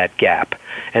in that gap.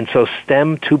 And so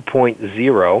STEM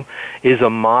 2.0 is a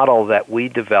model that we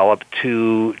developed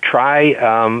to try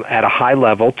at a high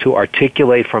level to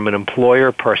articulate from an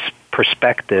employer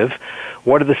perspective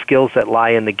what are the skills that lie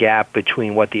in the gap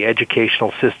between what the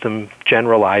educational system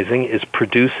generalizing is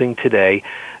producing today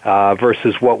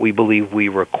versus what we believe we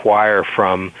require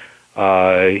from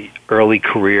early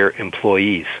career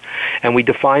employees. And we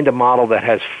defined a model that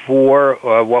has four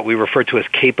what we refer to as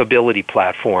capability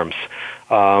platforms.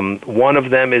 One of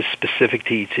them is specific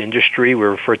to each industry. We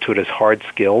refer to it as hard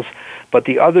skills. But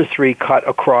the other three cut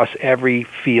across every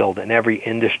field and every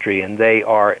industry, and they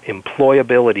are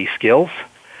employability skills,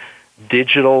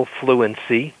 digital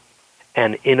fluency,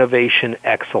 and innovation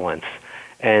excellence.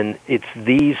 And it's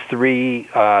these three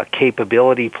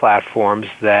capability platforms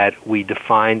that we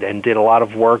defined and did a lot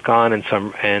of work on,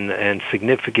 and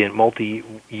significant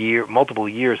multiple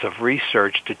years of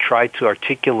research to try to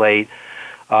articulate.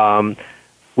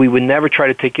 We would never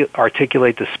try to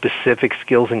articulate the specific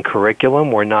skills in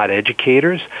curriculum. We're not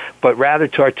educators, but rather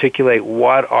to articulate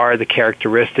what are the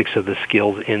characteristics of the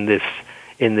skills in this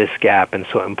gap. And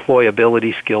so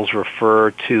employability skills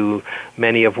refer to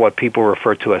many of what people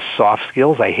refer to as soft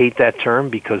skills. I hate that term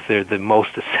because they're the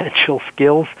most essential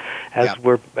skills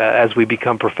as we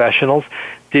become professionals.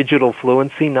 Digital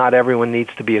fluency, not everyone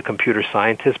needs to be a computer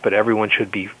scientist, but everyone should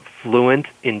be fluent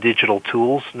in digital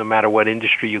tools. No matter what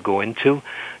industry you go into,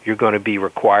 you're going to be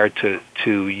required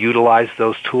to utilize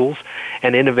those tools.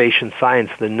 And innovation science,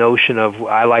 the notion of,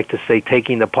 I like to say,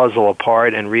 taking the puzzle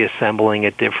apart and reassembling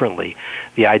it differently.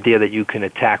 The idea that you can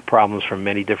attack problems from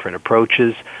many different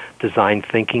approaches, design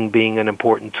thinking being an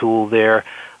important tool there.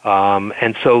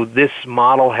 And so this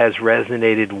model has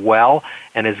resonated well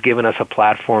and has given us a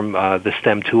platform, the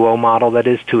STEM 2.0 model, that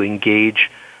is, to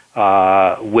engage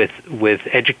with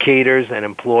educators and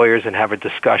employers and have a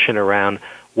discussion around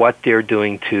what they're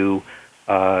doing to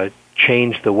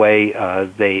change the way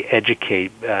they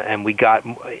educate. And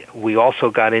we also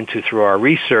got into, through our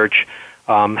research,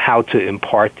 how to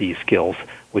impart these skills,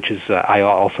 which is I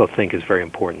also think is very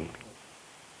important.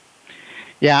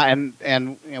 Yeah,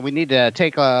 and we need to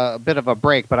take a bit of a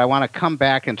break, but I want to come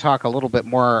back and talk a little bit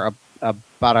more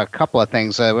about a couple of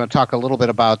things. I want to talk a little bit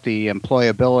about the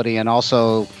employability, and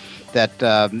also that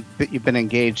you've been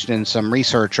engaged in some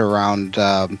research around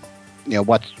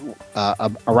what's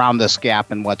around this gap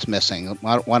and what's missing.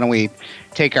 Why don't we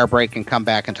take our break and come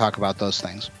back and talk about those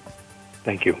things?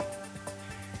 Thank you.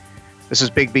 This is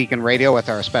Big Beacon Radio with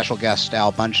our special guest,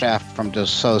 Al Bunshaft from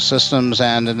Dassault Systems,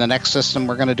 and in the next system,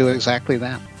 we're going to do exactly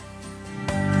that.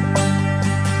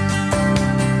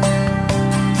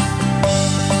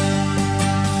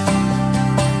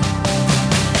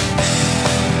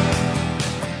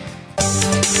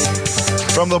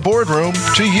 From the boardroom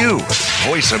to you,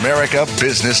 Voice America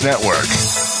Business Network.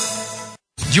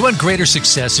 Do you want greater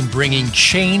success in bringing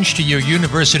change to your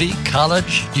university,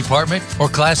 college, department, or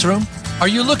classroom? Are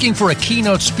you looking for a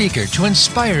keynote speaker to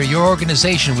inspire your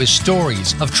organization with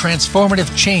stories of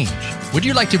transformative change? Would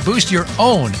you like to boost your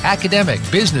own academic,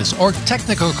 business, or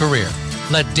technical career?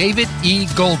 Let David E.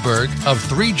 Goldberg of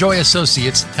Three Joy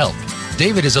Associates help.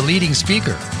 David is a leading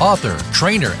speaker, author,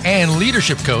 trainer, and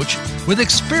leadership coach with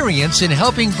experience in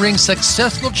helping bring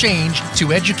successful change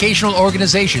to educational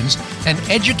organizations and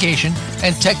education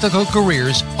and technical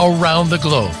careers around the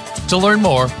globe. To learn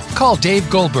more, call Dave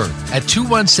Goldberg at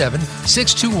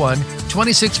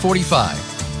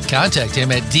 217-621-2645. Contact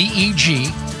him at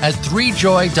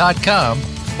deg@3joy.com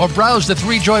or browse the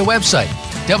 3Joy website,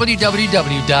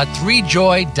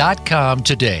 www.3joy.com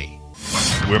today.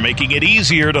 We're making it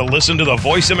easier to listen to the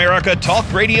Voice America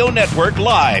Talk Radio Network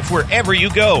live wherever you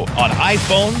go on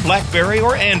iPhone, BlackBerry,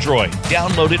 or Android.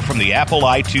 Download it from the Apple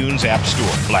iTunes App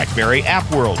Store, BlackBerry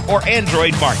App World, or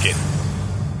Android Market.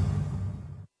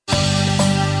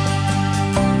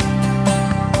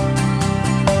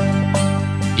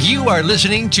 You are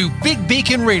listening to Big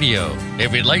Beacon Radio.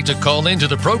 If you'd like to call into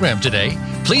the program today,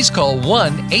 please call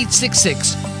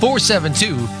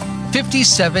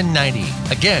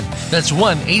 1-866-472-5790. Again, that's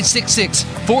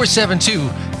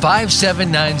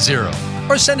 1-866-472-5790.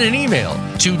 Or send an email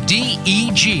to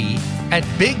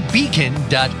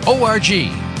deg@bigbeacon.org.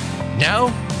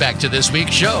 Now, back to this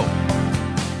week's show.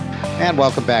 And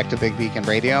welcome back to Big Beacon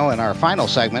Radio. And our final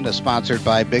segment is sponsored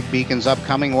by Big Beacon's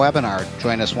upcoming webinar.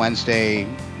 Join us Wednesday,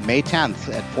 May 10th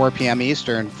at 4 p.m.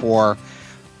 Eastern for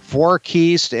 4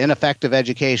 Keys to Ineffective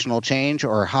Educational Change,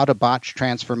 or How to Botch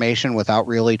Transformation Without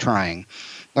Really Trying.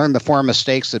 Learn the 4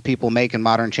 mistakes that people make in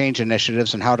modern change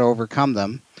initiatives and how to overcome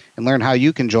them, and learn how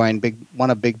you can join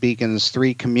one of Big Beacon's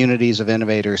 3 communities of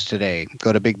innovators today.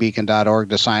 Go to bigbeacon.org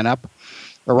to sign up,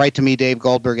 or write to me, Dave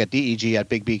Goldberg, at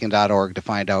deg@bigbeacon.org to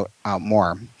find out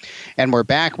more. And we're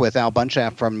back with Al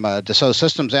Bunchaf from Dassault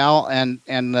Systems. Al, and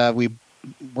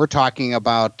we're talking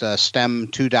about STEM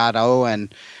 2.0,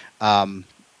 and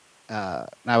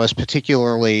I was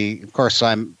particularly, of course,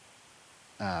 I'm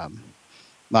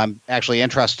actually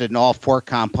interested in all 4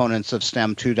 components of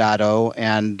STEM 2.0,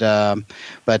 and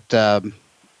but the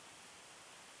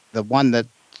one that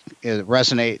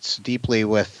resonates deeply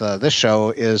with this show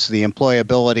is the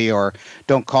employability, or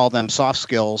don't call them soft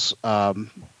skills,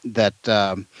 that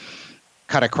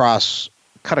cut across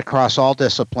all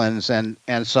disciplines, and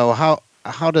so how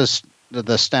does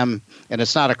the STEM, and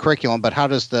it's not a curriculum, but how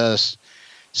does the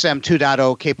STEM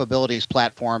 2.0 capabilities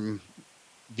platform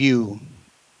view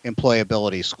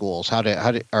employability schools?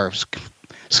 Or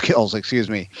skills? Excuse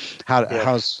me. How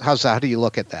do you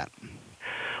look at that?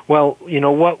 Well,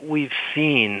 what we've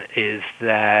seen is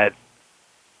that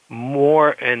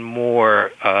more and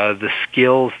more the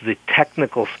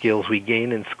technical skills we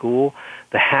gain in school,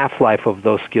 the half-life of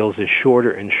those skills is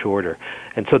shorter and shorter.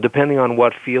 And so depending on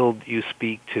what field you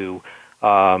speak to,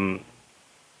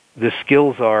 the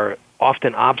skills are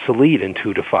often obsolete in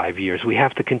 2 to 5 years. We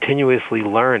have to continuously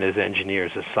learn as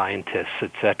engineers, as scientists,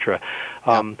 etc.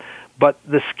 But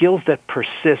the skills that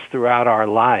persist throughout our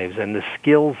lives, and the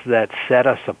skills that set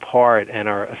us apart and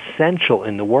are essential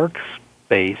in the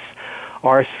workspace,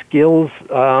 are skills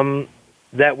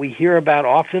that we hear about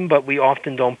often, but we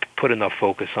often don't put enough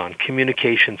focus on.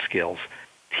 Communication skills,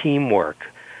 teamwork,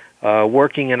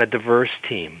 working in a diverse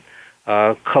team,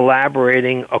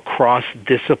 collaborating across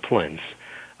disciplines.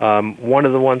 One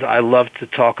of the ones I love to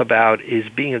talk about is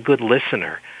being a good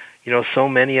listener. So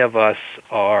many of us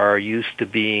are used to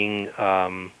being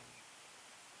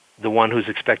the one who's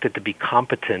expected to be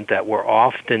competent, that we're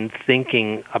often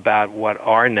thinking about what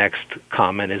our next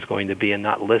comment is going to be and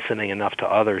not listening enough to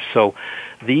others. So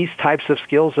these types of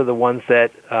skills are the ones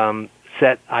that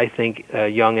set, I think,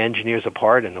 young engineers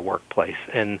apart in the workplace.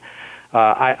 And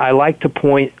I like to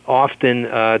point often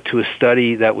to a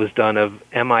study that was done of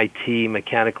MIT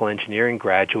mechanical engineering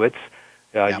graduates.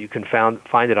 You can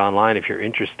find it online if you're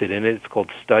interested in it. It's called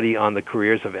Study on the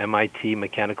Careers of MIT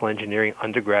Mechanical Engineering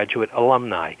Undergraduate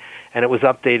Alumni, and it was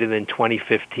updated in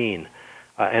 2015.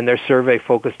 And their survey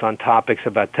focused on topics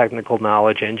about technical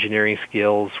knowledge, engineering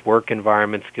skills, work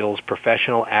environment skills,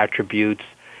 professional attributes,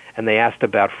 and they asked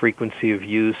about frequency of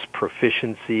use,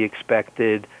 proficiency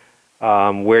expected,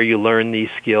 where you learn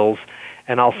these skills.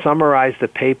 And I'll summarize the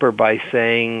paper by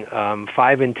saying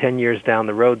 5 and 10 years down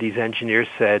the road, these engineers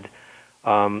said,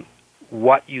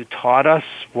 what you taught us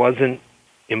wasn't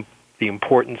the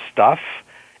important stuff,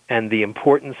 and the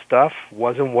important stuff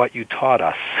wasn't what you taught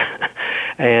us.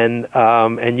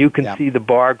 and you can see the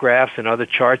bar graphs and other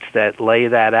charts that lay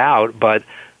that out, but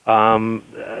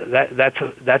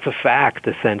that's a fact,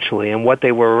 essentially. And what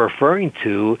they were referring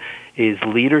to is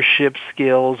leadership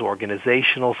skills,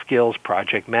 organizational skills,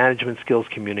 project management skills,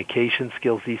 communication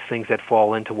skills. These things that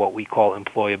fall into what we call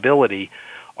employability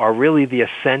are really the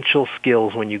essential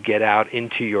skills when you get out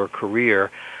into your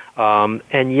career.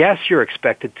 And yes, you're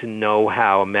expected to know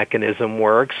how a mechanism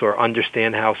works or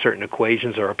understand how certain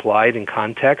equations are applied in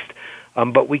context.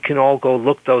 But we can all go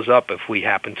look those up if we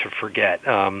happen to forget.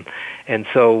 And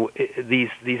so these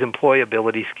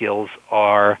employability skills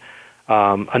are,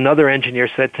 another engineer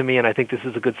said to me, and I think this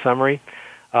is a good summary,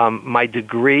 my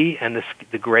degree and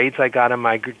the grades I got in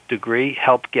my degree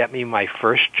helped get me my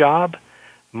first job.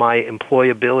 My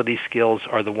employability skills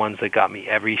are the ones that got me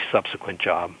every subsequent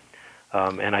job.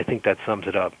 And I think that sums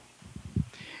it up.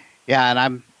 Yeah,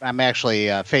 and I'm actually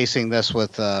facing this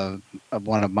with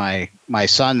one of my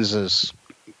sons.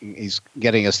 He's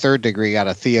getting his third degree, got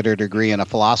a theater degree and a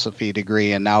philosophy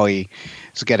degree, and now he's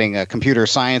getting a computer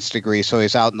science degree. So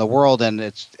he's out in the world, and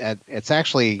it's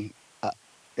actually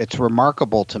it's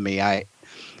remarkable to me.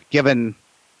 Given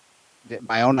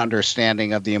my own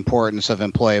understanding of the importance of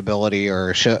employability,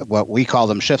 or what we call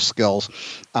them shift skills,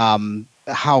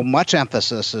 how much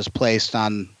emphasis is placed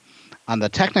on the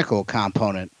technical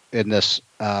component in this,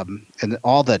 in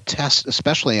all the tests,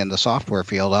 especially in the software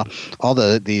field,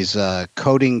 all these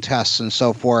coding tests and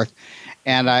so forth.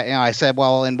 And I said,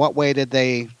 well, in what way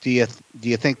do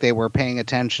you think they were paying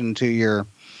attention to your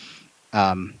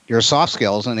soft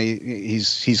skills? And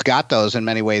he's got those in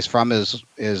many ways from his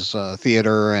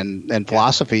theater and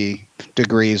philosophy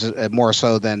degrees, more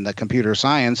so than the computer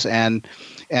science, and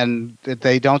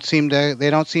they don't seem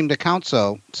to count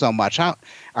so much.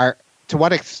 To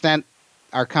what extent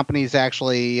are companies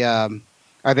actually are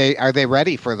they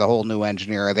ready for the whole new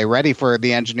engineer? Are they ready for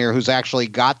the engineer who's actually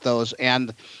got those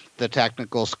and the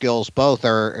technical skills both?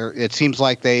 Or it seems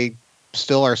like they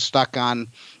still are stuck on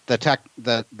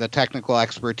the technical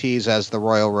expertise as the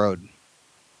royal road.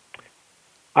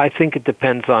 I think it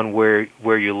depends on where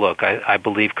you look. I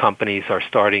believe companies are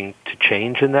starting to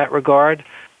change in that regard.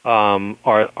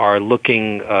 Are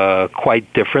looking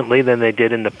quite differently than they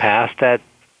did in the past at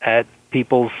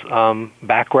people's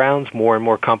backgrounds. More and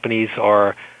more companies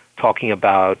are talking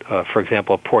about, for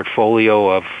example, a portfolio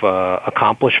of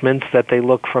accomplishments that they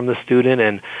look from the student,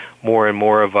 and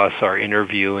more of us are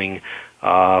interviewing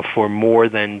for more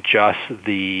than just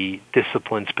the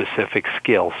discipline-specific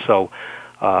skills. So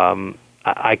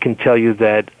I can tell you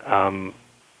that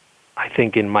I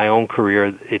think in my own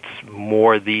career, it's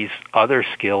more these other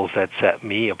skills that set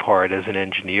me apart as an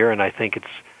engineer, and I think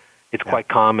it's quite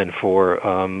common for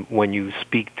when you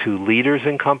speak to leaders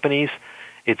in companies.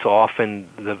 It's often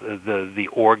the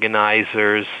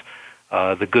organizers,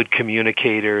 the good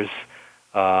communicators,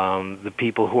 the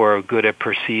people who are good at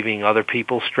perceiving other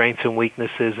people's strengths and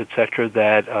weaknesses, etc.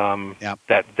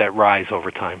 That rise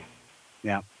over time.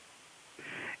 Yeah.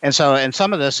 And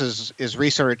some of this is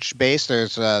research based. There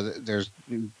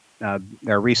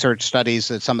are research studies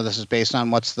that some of this is based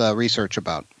on. What's the research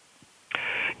about?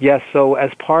 Yes, so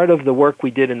as part of the work we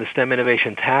did in the STEM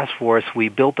Innovation Task Force, we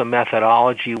built a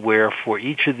methodology where for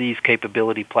each of these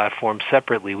capability platforms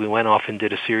separately, we went off and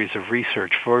did a series of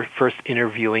research. First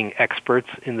interviewing experts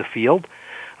in the field.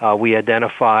 We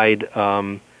identified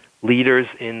leaders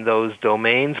in those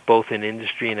domains, both in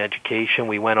industry and education.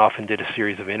 We went off and did a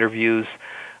series of interviews.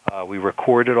 We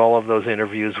recorded all of those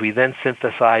interviews. We then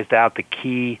synthesized out the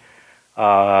key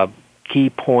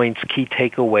points, key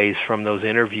takeaways from those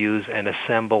interviews, and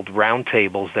assembled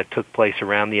roundtables that took place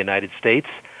around the United States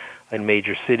in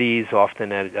major cities,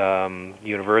 often at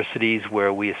universities,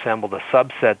 where we assembled a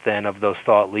subset then of those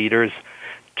thought leaders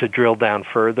to drill down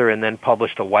further, and then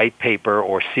published a white paper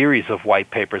or series of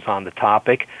white papers on the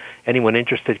topic. Anyone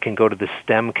interested can go to the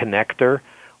STEM Connector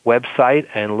website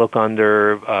and look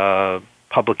under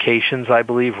publications, I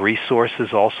believe,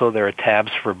 resources also. There are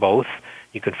tabs for both.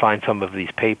 You can find some of these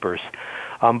papers.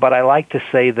 But I like to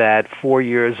say that 4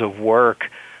 years of work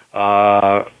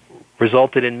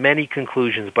resulted in many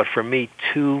conclusions, but for me,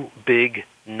 two big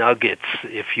nuggets,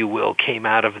 if you will, came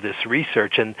out of this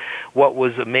research. And what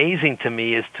was amazing to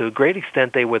me is, to a great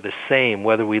extent, they were the same,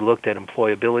 whether we looked at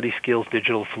employability skills,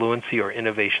 digital fluency, or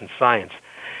innovation science.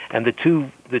 And the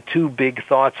two big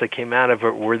thoughts that came out of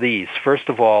it were these. First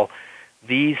of all,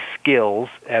 these skills,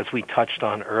 as we touched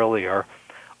on earlier,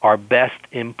 are best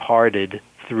imparted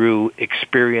through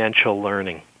experiential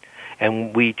learning.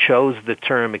 And we chose the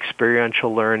term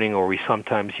experiential learning, or we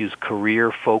sometimes use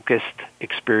career-focused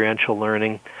experiential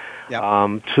learning,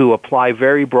 to apply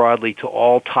very broadly to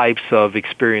all types of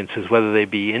experiences, whether they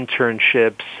be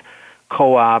internships,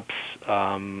 co-ops,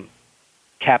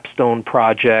 capstone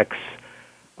projects,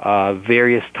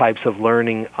 various types of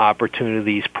learning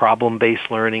opportunities, problem-based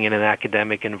learning in an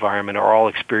academic environment are all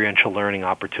experiential learning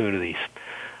opportunities.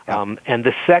 And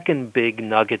the second big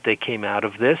nugget that came out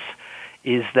of this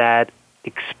is that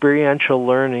experiential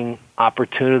learning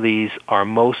opportunities are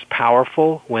most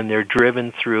powerful when they're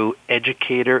driven through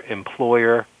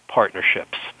educator-employer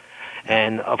partnerships.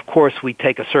 And, of course, we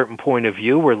take a certain point of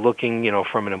view. We're looking,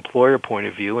 from an employer point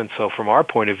of view. And so from our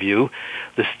point of view,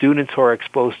 the students who are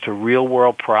exposed to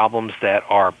real-world problems that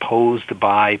are posed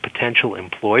by potential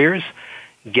employers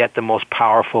get the most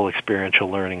powerful experiential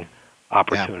learning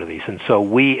opportunities. And so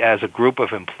we, as a group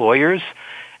of employers,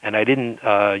 and I didn't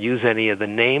use any of the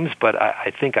names, but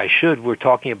I think I should, we're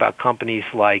talking about companies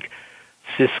like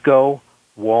Cisco,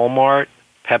 Walmart,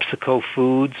 PepsiCo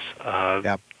Foods,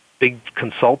 big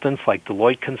consultants like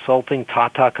Deloitte Consulting,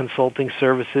 Tata Consulting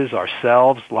Services,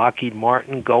 ourselves, Lockheed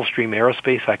Martin, Gulfstream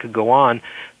Aerospace, I could go on.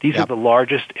 These are the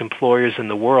largest employers in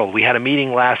the world. We had a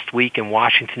meeting last week in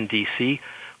Washington, D.C.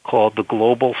 called the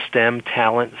Global STEM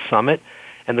Talent Summit,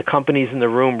 and the companies in the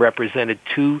room represented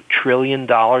 $2 trillion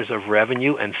of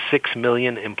revenue and 6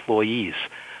 million employees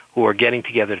who are getting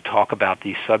together to talk about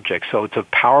these subjects. So it's a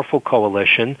powerful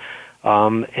coalition.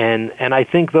 And I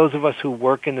think those of us who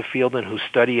work in the field and who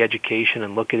study education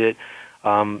and look at it,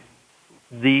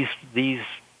 these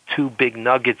two big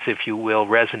nuggets, if you will,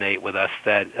 resonate with us,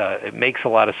 that it makes a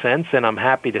lot of sense, and I'm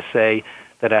happy to say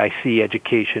that I see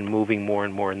education moving more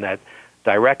and more in that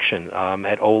direction.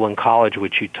 At Olin College,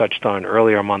 which you touched on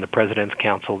earlier, I'm on the President's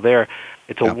Council there.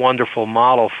 It's a wonderful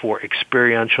model for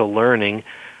experiential learning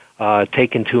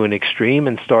taken to an extreme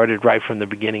and started right from the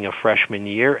beginning of freshman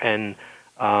year, and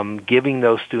giving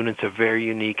those students a very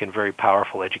unique and very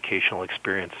powerful educational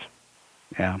experience.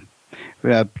 Yeah.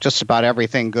 Just about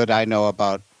everything good I know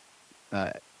about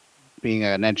being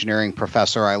an engineering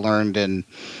professor, I learned in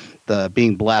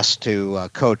being blessed to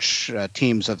coach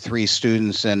teams of 3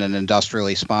 students in an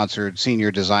industrially sponsored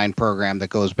senior design program that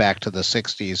goes back to the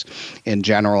 60s in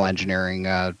general engineering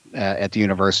at the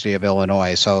University of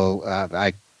Illinois. So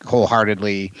I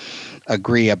wholeheartedly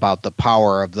agree about the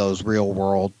power of those real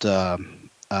world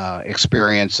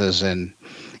experiences and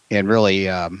really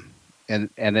and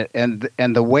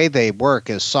the way they work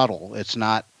is subtle. It's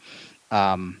not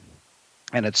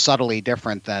and it's subtly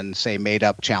different than, say,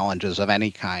 made-up challenges of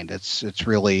any kind. It's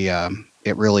really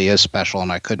it really is special,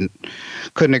 and I couldn't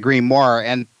agree more.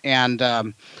 And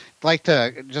I'd like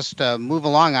to just move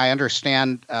along. I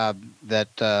understand that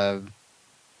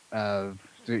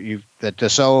that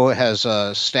Dassault has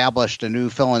established a new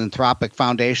philanthropic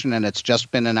foundation, and it's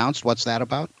just been announced. What's that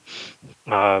about?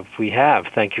 We have.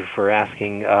 Thank you for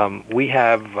asking. We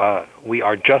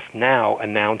are just now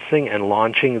announcing and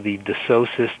launching the Dassault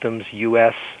Systems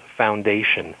U.S.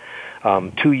 Foundation.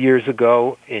 2 years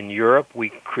ago in Europe, we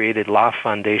created La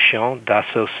Fondation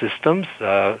Dassault Systems,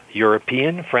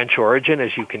 European, French origin,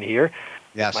 as you can hear.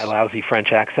 Yes. My lousy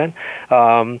French accent.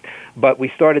 But we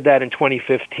started that in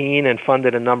 2015 and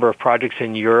funded a number of projects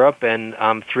in Europe, and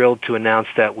I'm thrilled to announce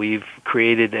that we've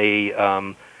created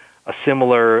a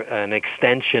similar, an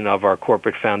extension of our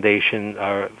corporate foundation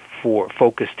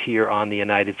focused here on the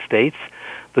United States.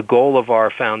 The goal of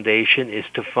our foundation is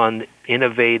to fund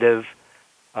innovative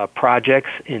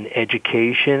projects in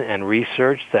education and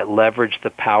research that leverage the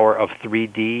power of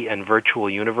 3D and virtual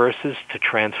universes to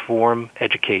transform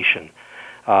education.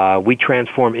 We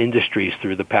transform industries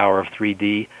through the power of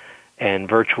 3D and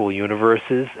virtual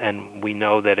universes, and we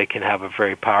know that it can have a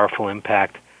very powerful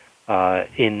impact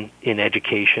in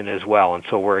education as well. And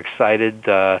so we're excited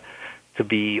to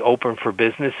be open for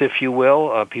business, if you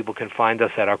will. People can find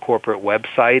us at our corporate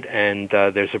website, and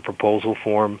there's a proposal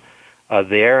form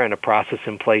there and a process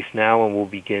in place now, and we'll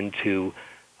begin to,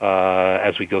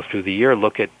 as we go through the year,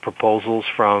 look at proposals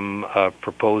from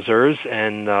proposers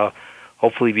and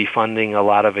hopefully be funding a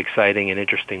lot of exciting and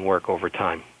interesting work over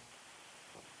time.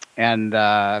 And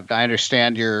I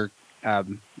understand you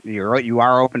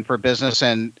are open for business,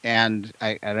 and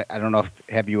I don't know,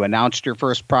 have you announced your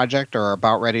first project or are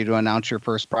about ready to announce your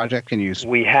first project? Can you?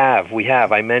 We have.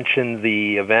 I mentioned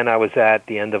the event I was at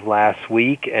the end of last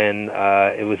week, and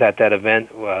it was at that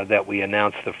event that we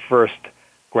announced the first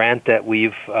grant that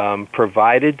we've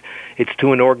provided. It's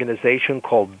to an organization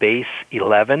called Base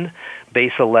 11.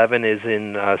 Base 11 is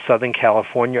in Southern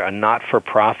California, a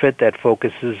not-for-profit that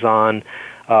focuses on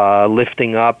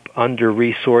lifting up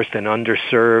under-resourced and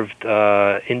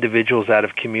underserved individuals out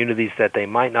of communities that they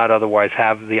might not otherwise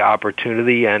have the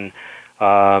opportunity, and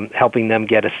helping them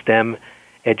get a STEM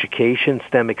education,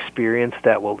 STEM experience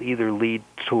that will either lead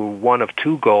to one of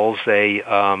two goals: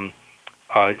 a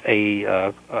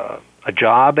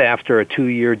job after a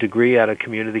 2-year degree at a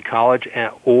community college,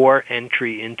 or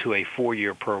entry into a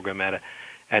 4-year program at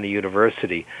a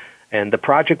university. And the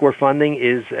project we're funding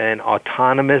is an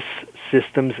autonomous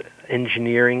systems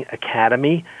engineering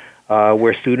academy,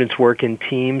 where students work in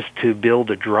teams to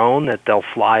build a drone that they'll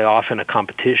fly off in a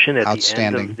competition at the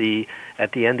end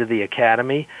of the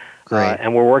academy.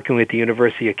 And we're working with the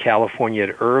University of California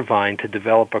at Irvine to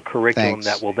develop a curriculum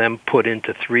that will then put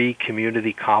into 3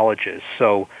 community colleges.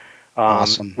 So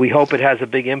awesome. We hope it has a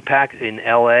big impact in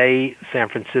L.A., San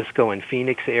Francisco, and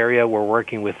Phoenix area. We're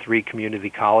working with 3 community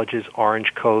colleges: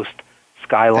 Orange Coast,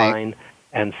 Skyline,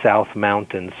 and South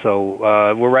Mountain.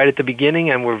 So we're right at the beginning,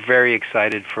 and we're very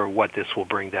excited for what this will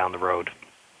bring down the road.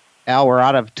 Al, we're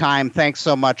out of time. Thanks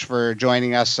so much for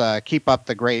joining us. Keep up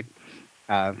the great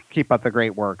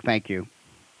work. Thank you.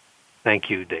 Thank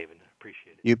you, David.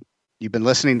 Appreciate it. You've been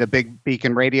listening to Big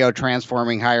Beacon Radio,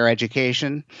 Transforming Higher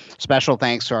Education. Special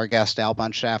thanks to our guest, Al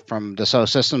Bunchstaff from Dassault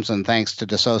Systems, and thanks to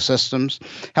Dassault Systems.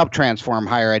 Help transform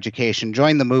higher education.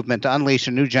 Join the movement to unleash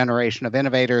a new generation of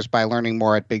innovators by learning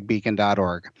more at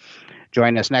bigbeacon.org.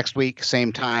 Join us next week,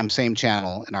 same time, same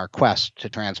channel, in our quest to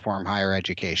transform higher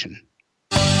education.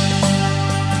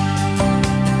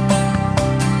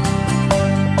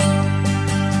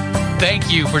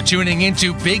 Thank you for tuning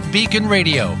into Big Beacon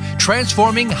Radio,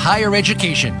 Transforming Higher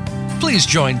Education. Please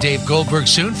join Dave Goldberg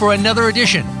soon for another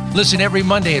edition. Listen every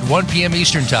Monday at 1 p.m.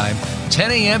 Eastern Time,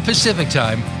 10 a.m. Pacific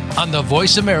Time on the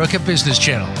Voice America Business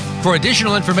Channel. For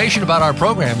additional information about our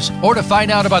programs or to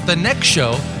find out about the next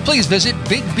show, please visit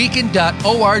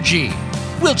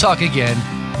bigbeacon.org. We'll talk again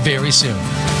very soon.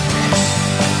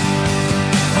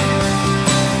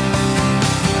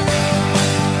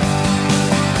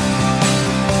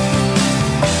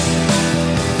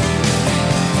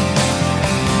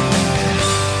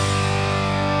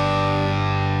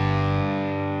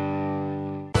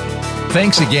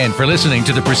 Thanks again for listening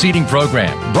to the preceding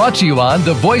program, brought to you on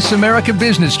the Voice America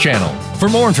Business Channel. For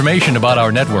more information about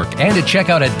our network and to check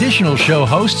out additional show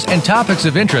hosts and topics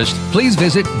of interest, please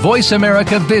visit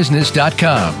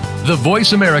voiceamericabusiness.com. The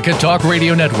Voice America Talk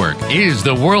Radio Network is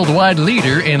the worldwide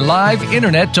leader in live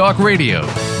Internet talk radio.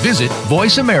 Visit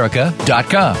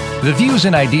voiceamerica.com. The views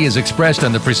and ideas expressed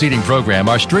on the preceding program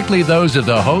are strictly those of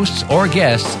the hosts or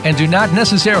guests and do not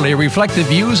necessarily reflect the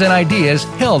views and ideas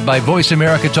held by Voice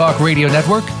America Talk Radio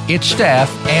Network, its staff,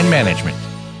 and management.